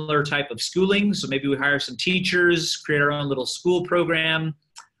something similar type of schooling. So maybe we hire some teachers, create our own little school program.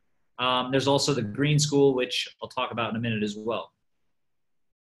 There's also the green school, which I'll talk about in a minute as well.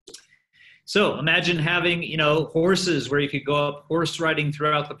 So imagine having, you know, horses where you could go up horse riding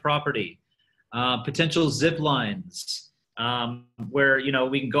throughout the property, potential zip lines where, you know,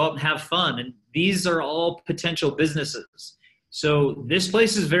 we can go up and have fun. And these are all potential businesses. So this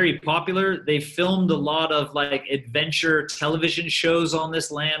place is very popular. They filmed a lot of like adventure television shows on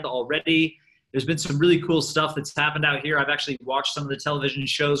this land already. There's been some really cool stuff that's happened out here. I've actually watched some of the television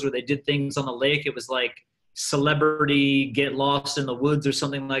shows where they did things on the lake. It was like Celebrity Get Lost in the Woods or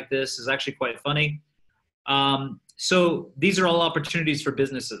something like this. It's actually quite funny. So these are all opportunities for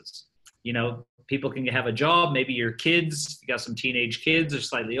businesses. You know, people can have a job. Maybe your kids, you got some teenage kids or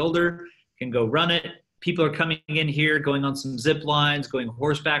slightly older, can go run it. People are coming in here, going on some zip lines, going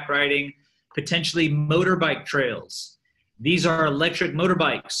horseback riding, potentially motorbike trails. These are electric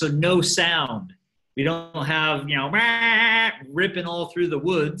motorbikes, so no sound. We don't have, you know, ripping all through the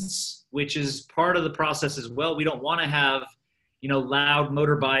woods, which is part of the process as well. We don't want to have, you know, loud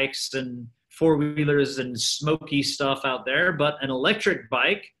motorbikes and four-wheelers and smoky stuff out there, but an electric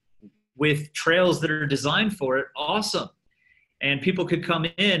bike with trails that are designed for it, awesome. And people could come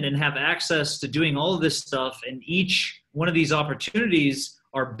in and have access to doing all of this stuff, and each one of these opportunities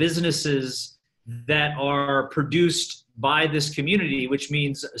are businesses that are produced by this community, which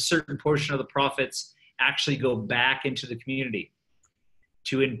means a certain portion of the profits actually go back into the community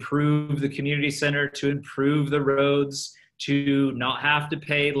to improve the community center, to improve the roads, to not have to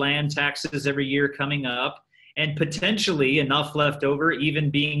pay land taxes every year coming up, and potentially enough left over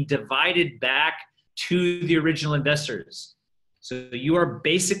even being divided back to the original investors. So you are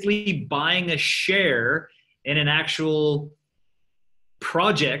basically buying a share in an actual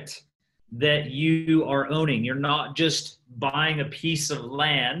project that you are owning. You're not just buying a piece of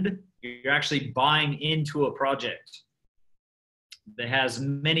land, you're actually buying into a project that has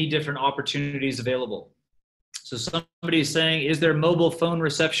many different opportunities available. So somebody's saying, is there mobile phone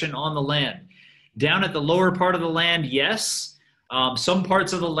reception on the land? Down at the lower part of the land, yes. Some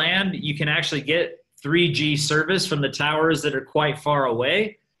parts of the land, you can actually get 3G service from the towers that are quite far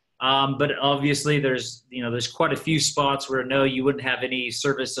away. But obviously there's quite a few spots where no, you wouldn't have any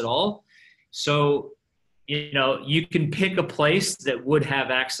service at all. So, you can pick a place that would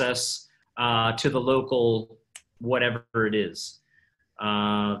have access to the local, whatever it is,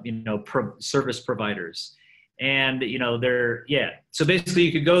 service providers. And, so basically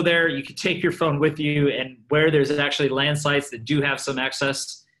you could go there, you could take your phone with you, and where there's actually land sites that do have some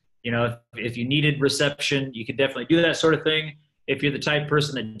access, if you needed reception, you could definitely do that sort of thing. If you're the type of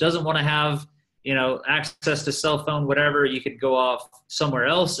person that doesn't want to have, access to cell phone, whatever, you could go off somewhere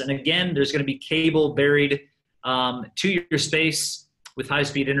else. And again, there's going to be cable buried to your space with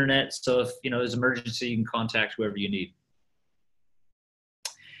high-speed internet. So if, there's an emergency, you can contact whoever you need.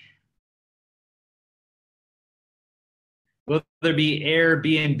 Will there be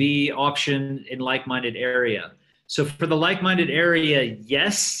Airbnb option in like-minded area? So for the like-minded area,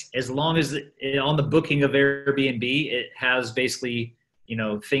 yes, as long as on the booking of Airbnb, it has basically,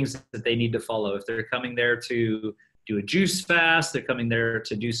 things that they need to follow. If they're coming there to do a juice fast, they're coming there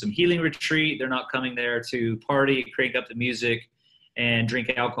to do some healing retreat, they're not coming there to party, crank up the music, and drink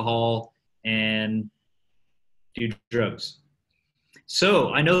alcohol and do drugs.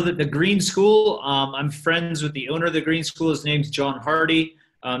 So I know that the Green School, I'm friends with the owner of the Green School. His name's John Hardy.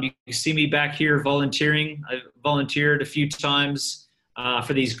 You can see me back here volunteering. I've volunteered a few times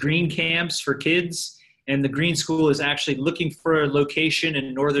for these green camps for kids. And the Green School is actually looking for a location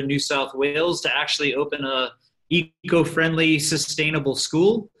in northern New South Wales to actually open a eco-friendly, sustainable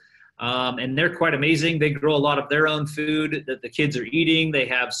school. And they're quite amazing. They grow a lot of their own food that the kids are eating. They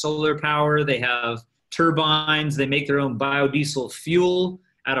have solar power. They have turbines. They make their own biodiesel fuel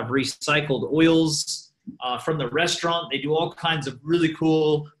out of recycled oils from the restaurant. They do all kinds of really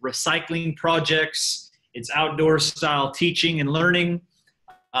cool recycling projects. It's outdoor style teaching and learning.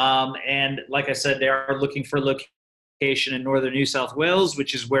 And like I said, they are looking for a location in northern New South Wales,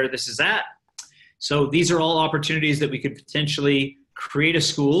 which is where this is at. So these are all opportunities that we could potentially create a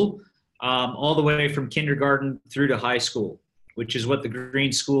school all the way from kindergarten through to high school, which is what the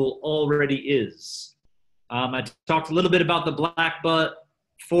Green School already is. I talked a little bit about the Blackbutt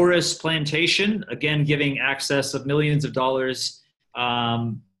Forest Plantation, again, giving access of millions of dollars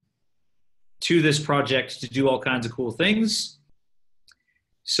to this project to do all kinds of cool things.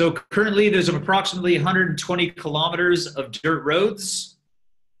 So currently there's approximately 120 kilometers of dirt roads.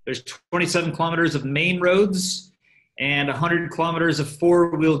 There's 27 kilometers of main roads and 100 kilometers of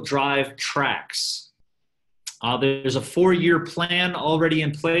four-wheel drive tracks. There's a 4-year plan already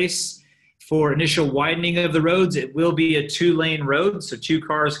in place for initial widening of the roads. It will be a 2-lane road, so 2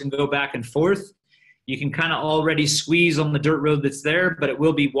 cars can go back and forth. You can kind of already squeeze on the dirt road that's there, but it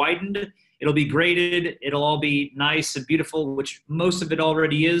will be widened. It'll be graded. It'll all be nice and beautiful, which most of it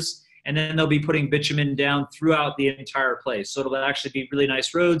already is. And then they'll be putting bitumen down throughout the entire place. So it'll actually be really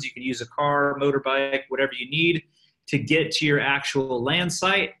nice roads. You can use a car, motorbike, whatever you need to get to your actual land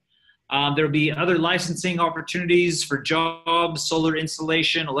site. There'll be other licensing opportunities for jobs, solar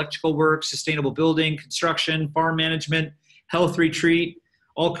installation, electrical work, sustainable building, construction, farm management, health retreat,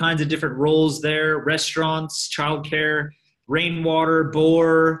 all kinds of different roles there, restaurants, childcare, rainwater,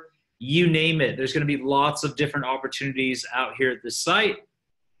 bore, you name it. There's going to be lots of different opportunities out here at this site.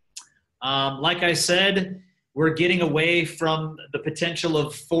 Like I said, we're getting away from the potential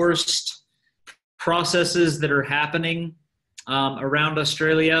of forced processes that are happening around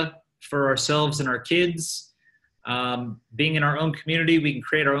Australia for ourselves and our kids. Being in our own community, we can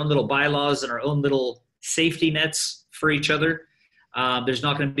create our own little bylaws and our own little safety nets for each other. There's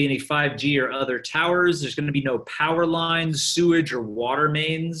not going to be any 5G or other towers. There's going to be no power lines, sewage, or water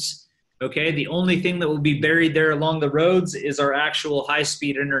mains. Okay, the only thing that will be buried there along the roads is our actual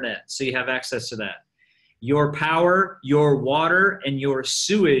high-speed internet, so you have access to that. Your power, your water, and your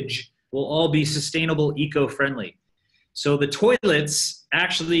sewage will all be sustainable, eco-friendly. So the toilets,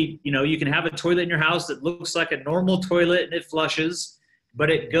 actually, you can have a toilet in your house that looks like a normal toilet and it flushes,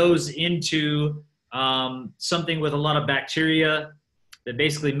 but it goes into something with a lot of bacteria that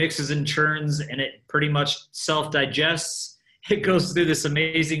basically mixes and churns, and it pretty much self-digests. It goes through this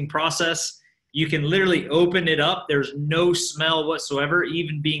amazing process. You can literally open it up. There's no smell whatsoever,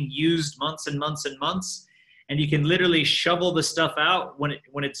 even being used months and months and months. And you can literally shovel the stuff out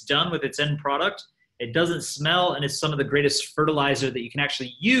when it's done with its end product. It doesn't smell, and it's some of the greatest fertilizer that you can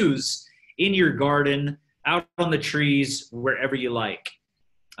actually use in your garden, out on the trees, wherever you like.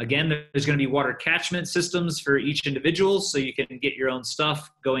 Again, there's going to be water catchment systems for each individual, so you can get your own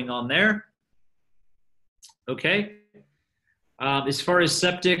stuff going on there. Okay. As far as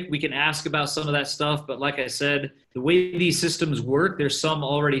septic, we can ask about some of that stuff, but like I said, the way these systems work, there's some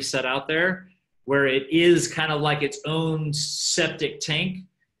already set out there where it is kind of like its own septic tank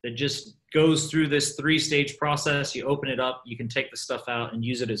that just goes through this 3-stage process. You open it up, you can take the stuff out and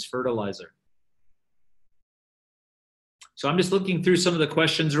use it as fertilizer. So I'm just looking through some of the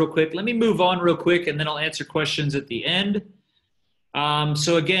questions real quick. Let me move on real quick, and then I'll answer questions at the end.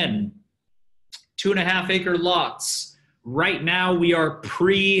 So again, 2.5 acre lots. Right now, we are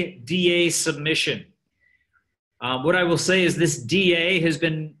pre-DA submission. What I will say is this DA has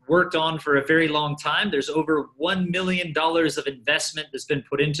been worked on for a very long time. There's over $1 million of investment that's been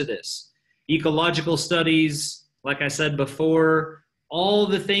put into this. Ecological studies, like I said before, all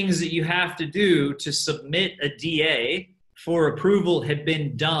the things that you have to do to submit a DA for approval have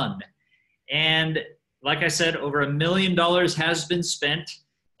been done. And like I said, over $1 million has been spent.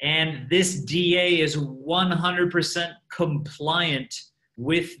 And this DA is 100% compliant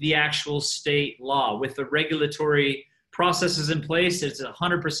with the actual state law, with the regulatory processes in place. It's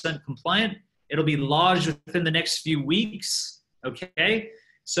 100% compliant. It'll be lodged within the next few weeks, okay?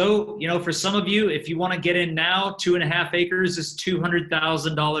 So, you know, for some of you, if you want to get in now, 2.5 acres is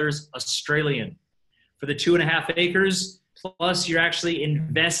 $200,000 Australian. For the 2.5 acres, plus you're actually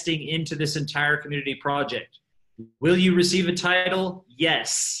investing into this entire community project. Will you receive a title?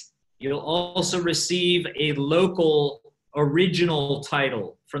 Yes. You'll also receive a local original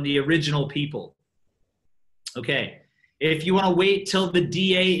title from the original people. Okay. If you want to wait till the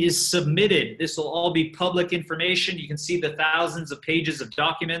DA is submitted, this will all be public information. You can see the thousands of pages of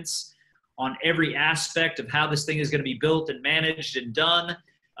documents on every aspect of how this thing is going to be built and managed and done,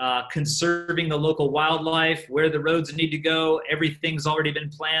 conserving the local wildlife, where the roads need to go. Everything's already been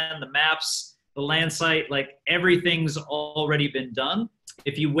planned, the maps, the land site, like everything's already been done.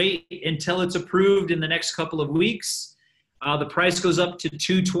 If you wait until it's approved in the next couple of weeks, the price goes up to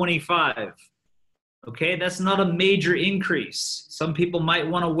 $225. Okay, that's not a major increase. Some people might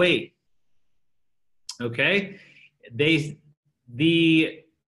want to wait. Okay, the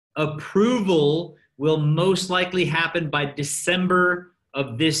approval will most likely happen by December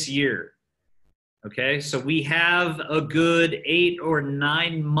of this year. Okay, so we have a good 8 or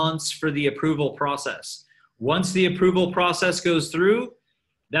 9 months for the approval process. Once the approval process goes through,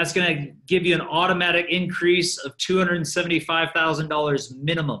 that's going to give you an automatic increase of $275,000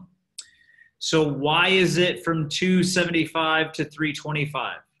 minimum. So why is it from $275 to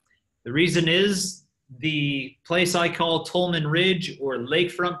 $325? The reason is the place I call Tolman Ridge or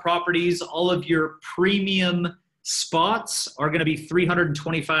lakefront properties, all of your premium spots are going to be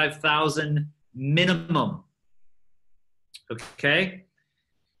 $325,000 minimum. Okay.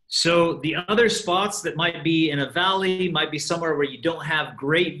 So the other spots that might be in a valley, might be somewhere where you don't have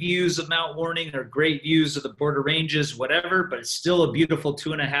great views of Mount Warning or great views of the border ranges, whatever, but it's still a beautiful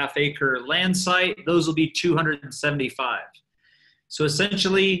 2.5 acre land site. Those will be $275. So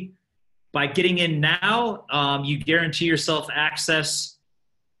essentially by getting in now, you guarantee yourself access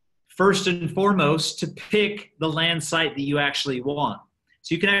first and foremost to pick the land site that you actually want.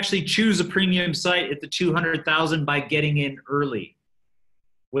 So you can actually choose a premium site at the $200,000 by getting in early,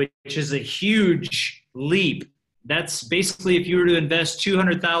 which is a huge leap. That's basically if you were to invest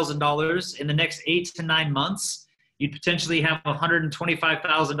 $200,000 in the next 8 to 9 months, you'd potentially have a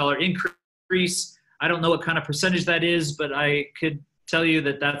 $125,000 increase. I don't know what kind of percentage that is, but I could tell you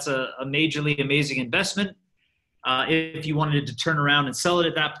that that's a majorly amazing investment if you wanted to turn around and sell it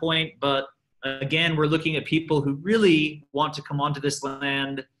at that point. But again, we're looking at people who really want to come onto this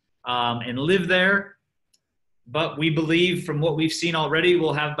land and live there. But we believe from what we've seen already,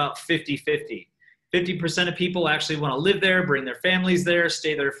 we'll have about 50-50. 50% of people actually want to live there, bring their families there,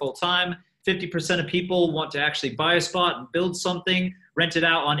 stay there full time. 50% of people want to actually buy a spot and build something, rent it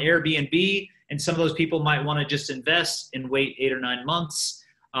out on Airbnb. And some of those people might want to just invest and wait 8 or 9 months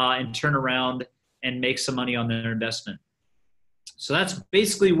and turn around and make some money on their investment. So that's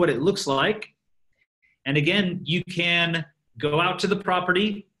basically what it looks like. And again, you can go out to the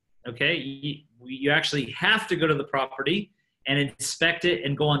property, okay? You actually have to go to the property and inspect it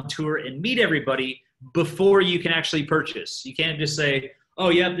and go on tour and meet everybody before you can actually purchase. You can't just say, oh,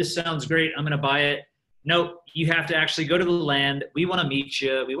 yeah, this sounds great, I'm going to buy it. No, you have to actually go to the land. We want to meet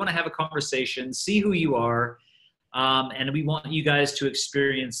you. We want to have a conversation, see who you are, and we want you guys to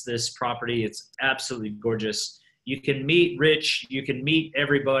experience this property. It's absolutely gorgeous. You can meet Rich. You can meet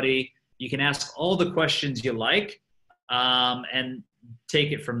everybody. You can ask all the questions you like and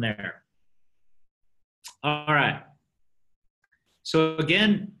take it from there. All right. So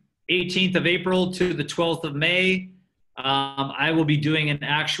again, 18th of April to the 12th of May, I will be doing an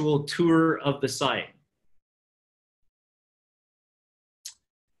actual tour of the site.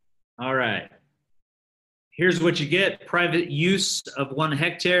 All right. Here's what you get: private use of 1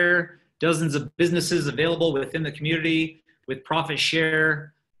 hectare, dozens of businesses available within the community with profit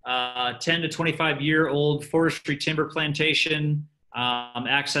share, 10 to 25-year-old forestry timber plantation,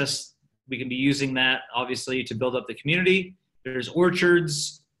 access. We can be using that obviously to build up the community. There's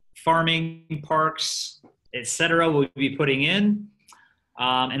orchards, farming, parks, etc. we'll be putting in,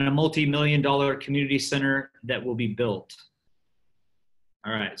 and a multi-million-dollar community center that will be built.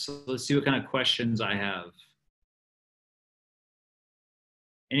 All right, so let's see what kind of questions I have.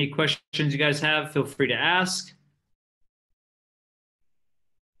 Any questions you guys have, feel free to ask.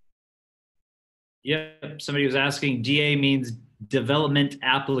 Yep, somebody was asking, DA means development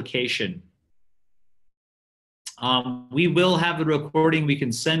application. We will have the recording we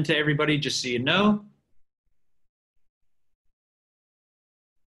can send to everybody, just so you know.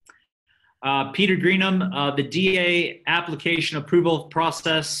 Peter Greenham, the DA application approval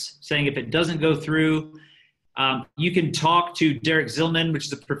process, saying if it doesn't go through, you can talk to Derek Zillman, which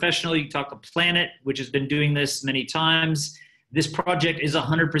is a professional. You can talk to Planet, which has been doing this many times. This project is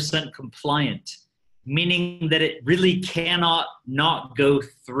 100% compliant, meaning that it really cannot not go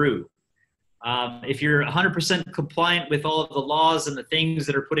through. If you're 100% compliant with all of the laws and the things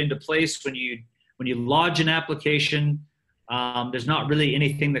that are put into place when you lodge an application, there's not really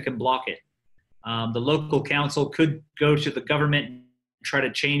anything that can block it. The local council could go to the government and try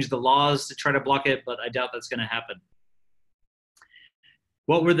to change the laws to try to block it, but I doubt that's going to happen.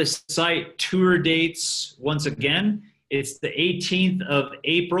 What were the site tour dates? Once again, it's the 18th of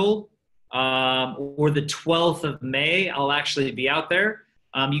April or the 12th of May. I'll actually be out there.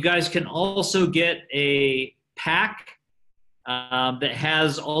 You guys can also get a pack that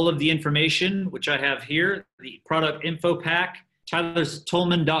has all of the information, which I have here, the product info pack,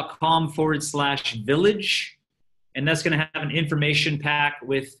 tylerstolman.com/village. And that's going to have an information pack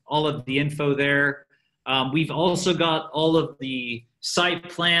with all of the info there. We've also got all of the site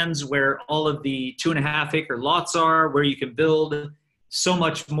plans where all of the 2.5 acre lots are, where you can build, so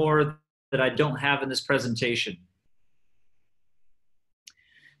much more that I don't have in this presentation.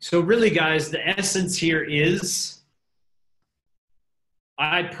 So really, guys, the essence here is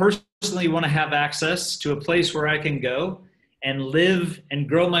I personally want to have access to a place where I can go and live and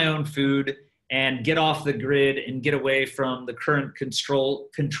grow my own food and get off the grid and get away from the current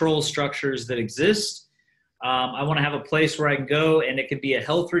control structures that exist. I want to have a place where I can go and it can be a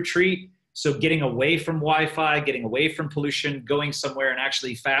health retreat. So getting away from Wi-Fi, getting away from pollution, going somewhere and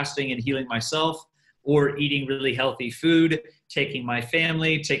actually fasting and healing myself, or eating really healthy food, taking my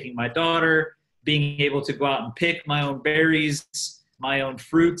family, taking my daughter, being able to go out and pick my own berries, my own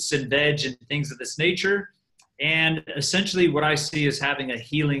fruits and veg and things of this nature. And essentially what I see is having a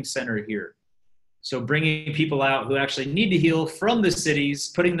healing center here. So bringing people out who actually need to heal from the cities,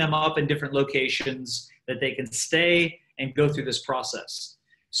 putting them up in different locations that they can stay and go through this process.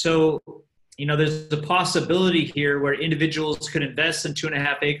 So, you know, there's a possibility here where individuals could invest in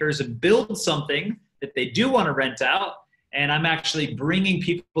 2.5 acres and build something that they do want to rent out. And I'm actually bringing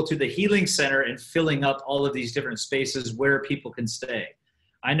people to the healing center and filling up all of these different spaces where people can stay.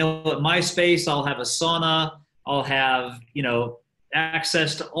 I know at my space, I'll have a sauna, I'll have, you know,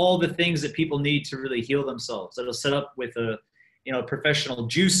 access to all the things that people need to really heal themselves. It'll set up with a, you know, professional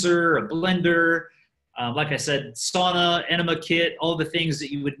juicer, a blender, like I said, sauna, enema kit, all the things that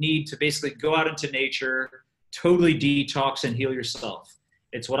you would need to basically go out into nature, totally detox and heal yourself.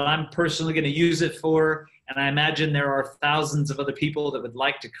 It's what I'm personally going to use it for. And I imagine there are thousands of other people that would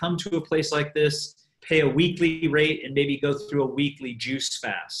like to come to a place like this, pay a weekly rate, and maybe go through a weekly juice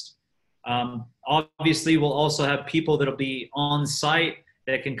fast. Obviously, we'll also have people that'll be on site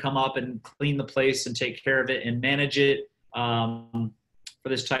that can come up and clean the place and take care of it and manage it for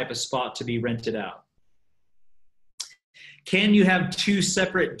this type of spot to be rented out. Can you have 2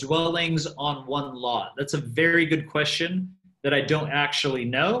 separate dwellings on one lot? That's a very good question that I don't actually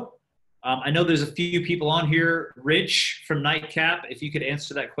know. I know there's a few people on here. Rich from Nightcap, if you could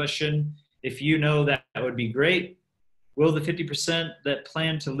answer that question. If you know, that would be great. Will the 50% that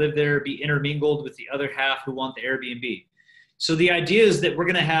plan to live there be intermingled with the other half who want the Airbnb? So the idea is that we're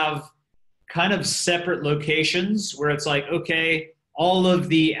going to have kind of separate locations where it's like, okay, all of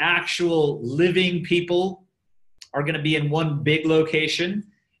the actual living people are going to be in one big location.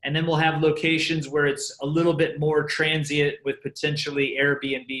 And then we'll have locations where it's a little bit more transient with potentially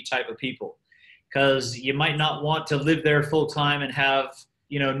Airbnb type of people. Because you might not want to live there full time and have,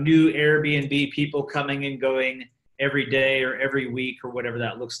 new Airbnb people coming and going every day or every week or whatever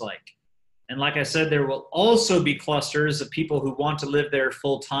that looks like. And like I said, there will also be clusters of people who want to live there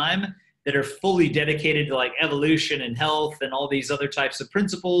full time that are fully dedicated to like evolution and health and all these other types of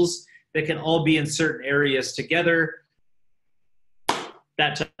principles that can all be in certain areas together,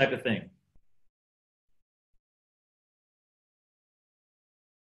 that type of thing.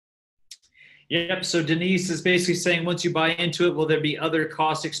 Yep, so Denise is basically saying, once you buy into it, will there be other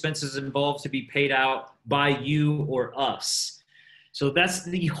cost expenses involved to be paid out by you or us? So that's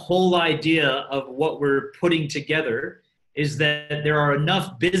the whole idea of what we're putting together, is that there are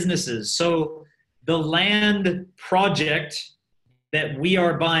enough businesses. So the land project that we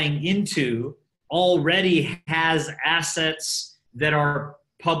are buying into already has assets that are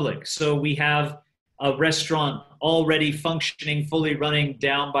public. So we have a restaurant already functioning, fully running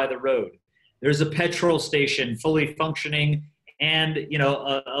down by the road. There's a petrol station fully functioning, and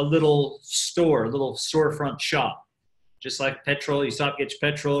a little store, a little storefront shop. Just like petrol, you stop, get your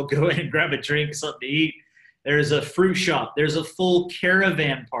petrol, go in and grab a drink, something to eat. There's a fruit shop. There's a full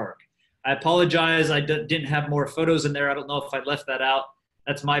caravan park. I apologize, I didn't have more photos in there. I don't know if I left that out.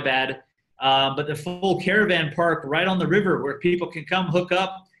 That's my bad. But the full caravan park right on the river where people can come hook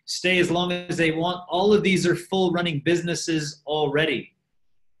up, stay as long as they want. All of these are full running businesses already,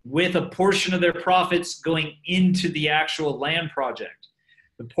 with a portion of their profits going into the actual land project.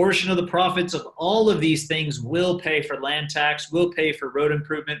 The portion of the profits of all of these things will pay for land tax, will pay for road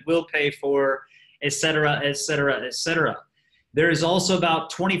improvement, will pay for et cetera, et cetera, et cetera. There is also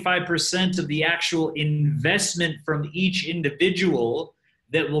about 25% of the actual investment from each individual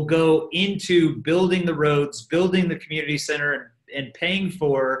that will go into building the roads, building the community center, and paying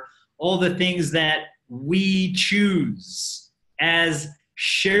for all the things that we choose as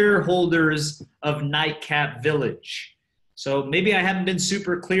shareholders of Nightcap Village. So maybe I haven't been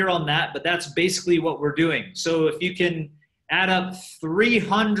super clear on that, but that's basically what we're doing. So if you can add up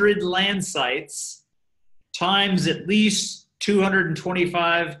 300 land sites times at least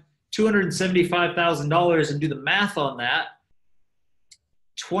 $275,000 and do the math on that,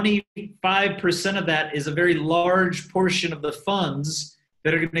 25% of that is a very large portion of the funds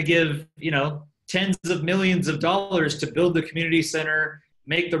that are going to give, tens of millions of dollars to build the community center,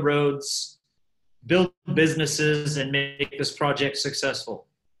 make the roads, build businesses, and make this project successful.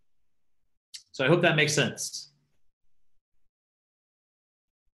 So I hope that makes sense.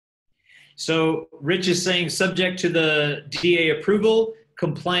 So Rich is saying, subject to the DA approval,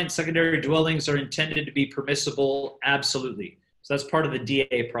 compliant secondary dwellings are intended to be permissible. Absolutely. So that's part of the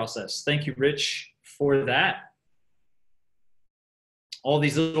DA process. Thank you, Rich, for that. All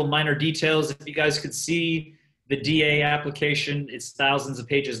these little minor details, if you guys could see the DA application, it's thousands of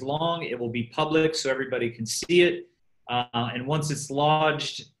pages long. It will be public so everybody can see it. And once it's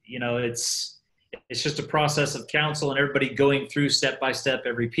lodged, it's just a process of council and everybody going through step by step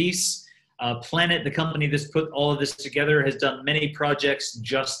every piece. Planet, the company that's put all of this together, has done many projects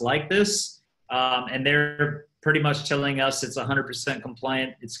just like this. And they're pretty much telling us it's 100%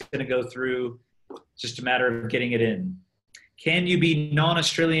 compliant. It's going to go through, just a matter of getting it in. Can you be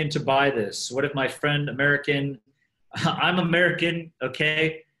non-Australian to buy this? What if my friend American, I'm American,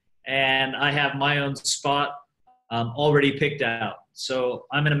 okay, and I have my own spot already picked out. So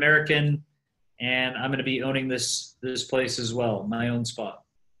I'm an American, and I'm going to be owning this place as well, my own spot.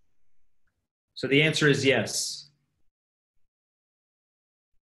 So the answer is yes.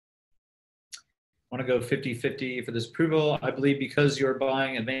 I want to go 50-50 for this approval. I believe because you're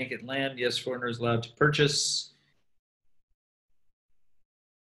buying a vacant land, yes, foreigners allowed to purchase.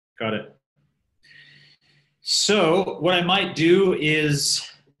 Got it. So what I might do is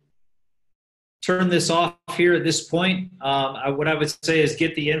turn this off here at this point. What I would say is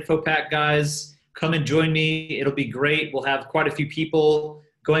get the info pack, guys. Come and join me. It'll be great. We'll have quite a few people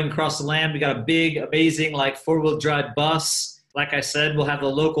going across the land. We got a big, amazing, four-wheel drive bus. Like I said, we'll have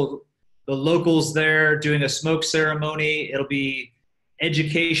the locals there doing a smoke ceremony. It'll be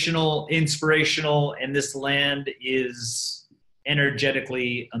educational, inspirational, and this land is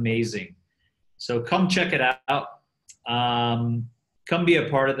energetically amazing. So come check it out. Come be a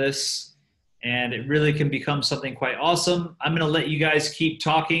part of this, and it really can become something quite awesome. I'm going to let you guys keep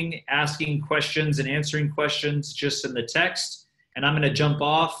talking, asking questions and answering questions just in the text, and I'm going to jump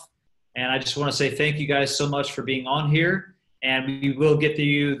off. And I just want to say thank you guys so much for being on here, and we will get to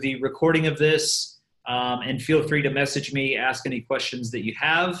you the recording of this, and feel free to message me, ask any questions that you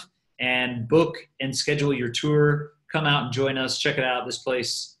have, and book and schedule your tour. Come out and join us. Check it out. This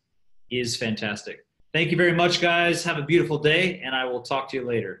place is fantastic. Thank you very much, guys. Have a beautiful day, and I will talk to you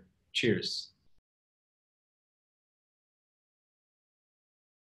later. Cheers.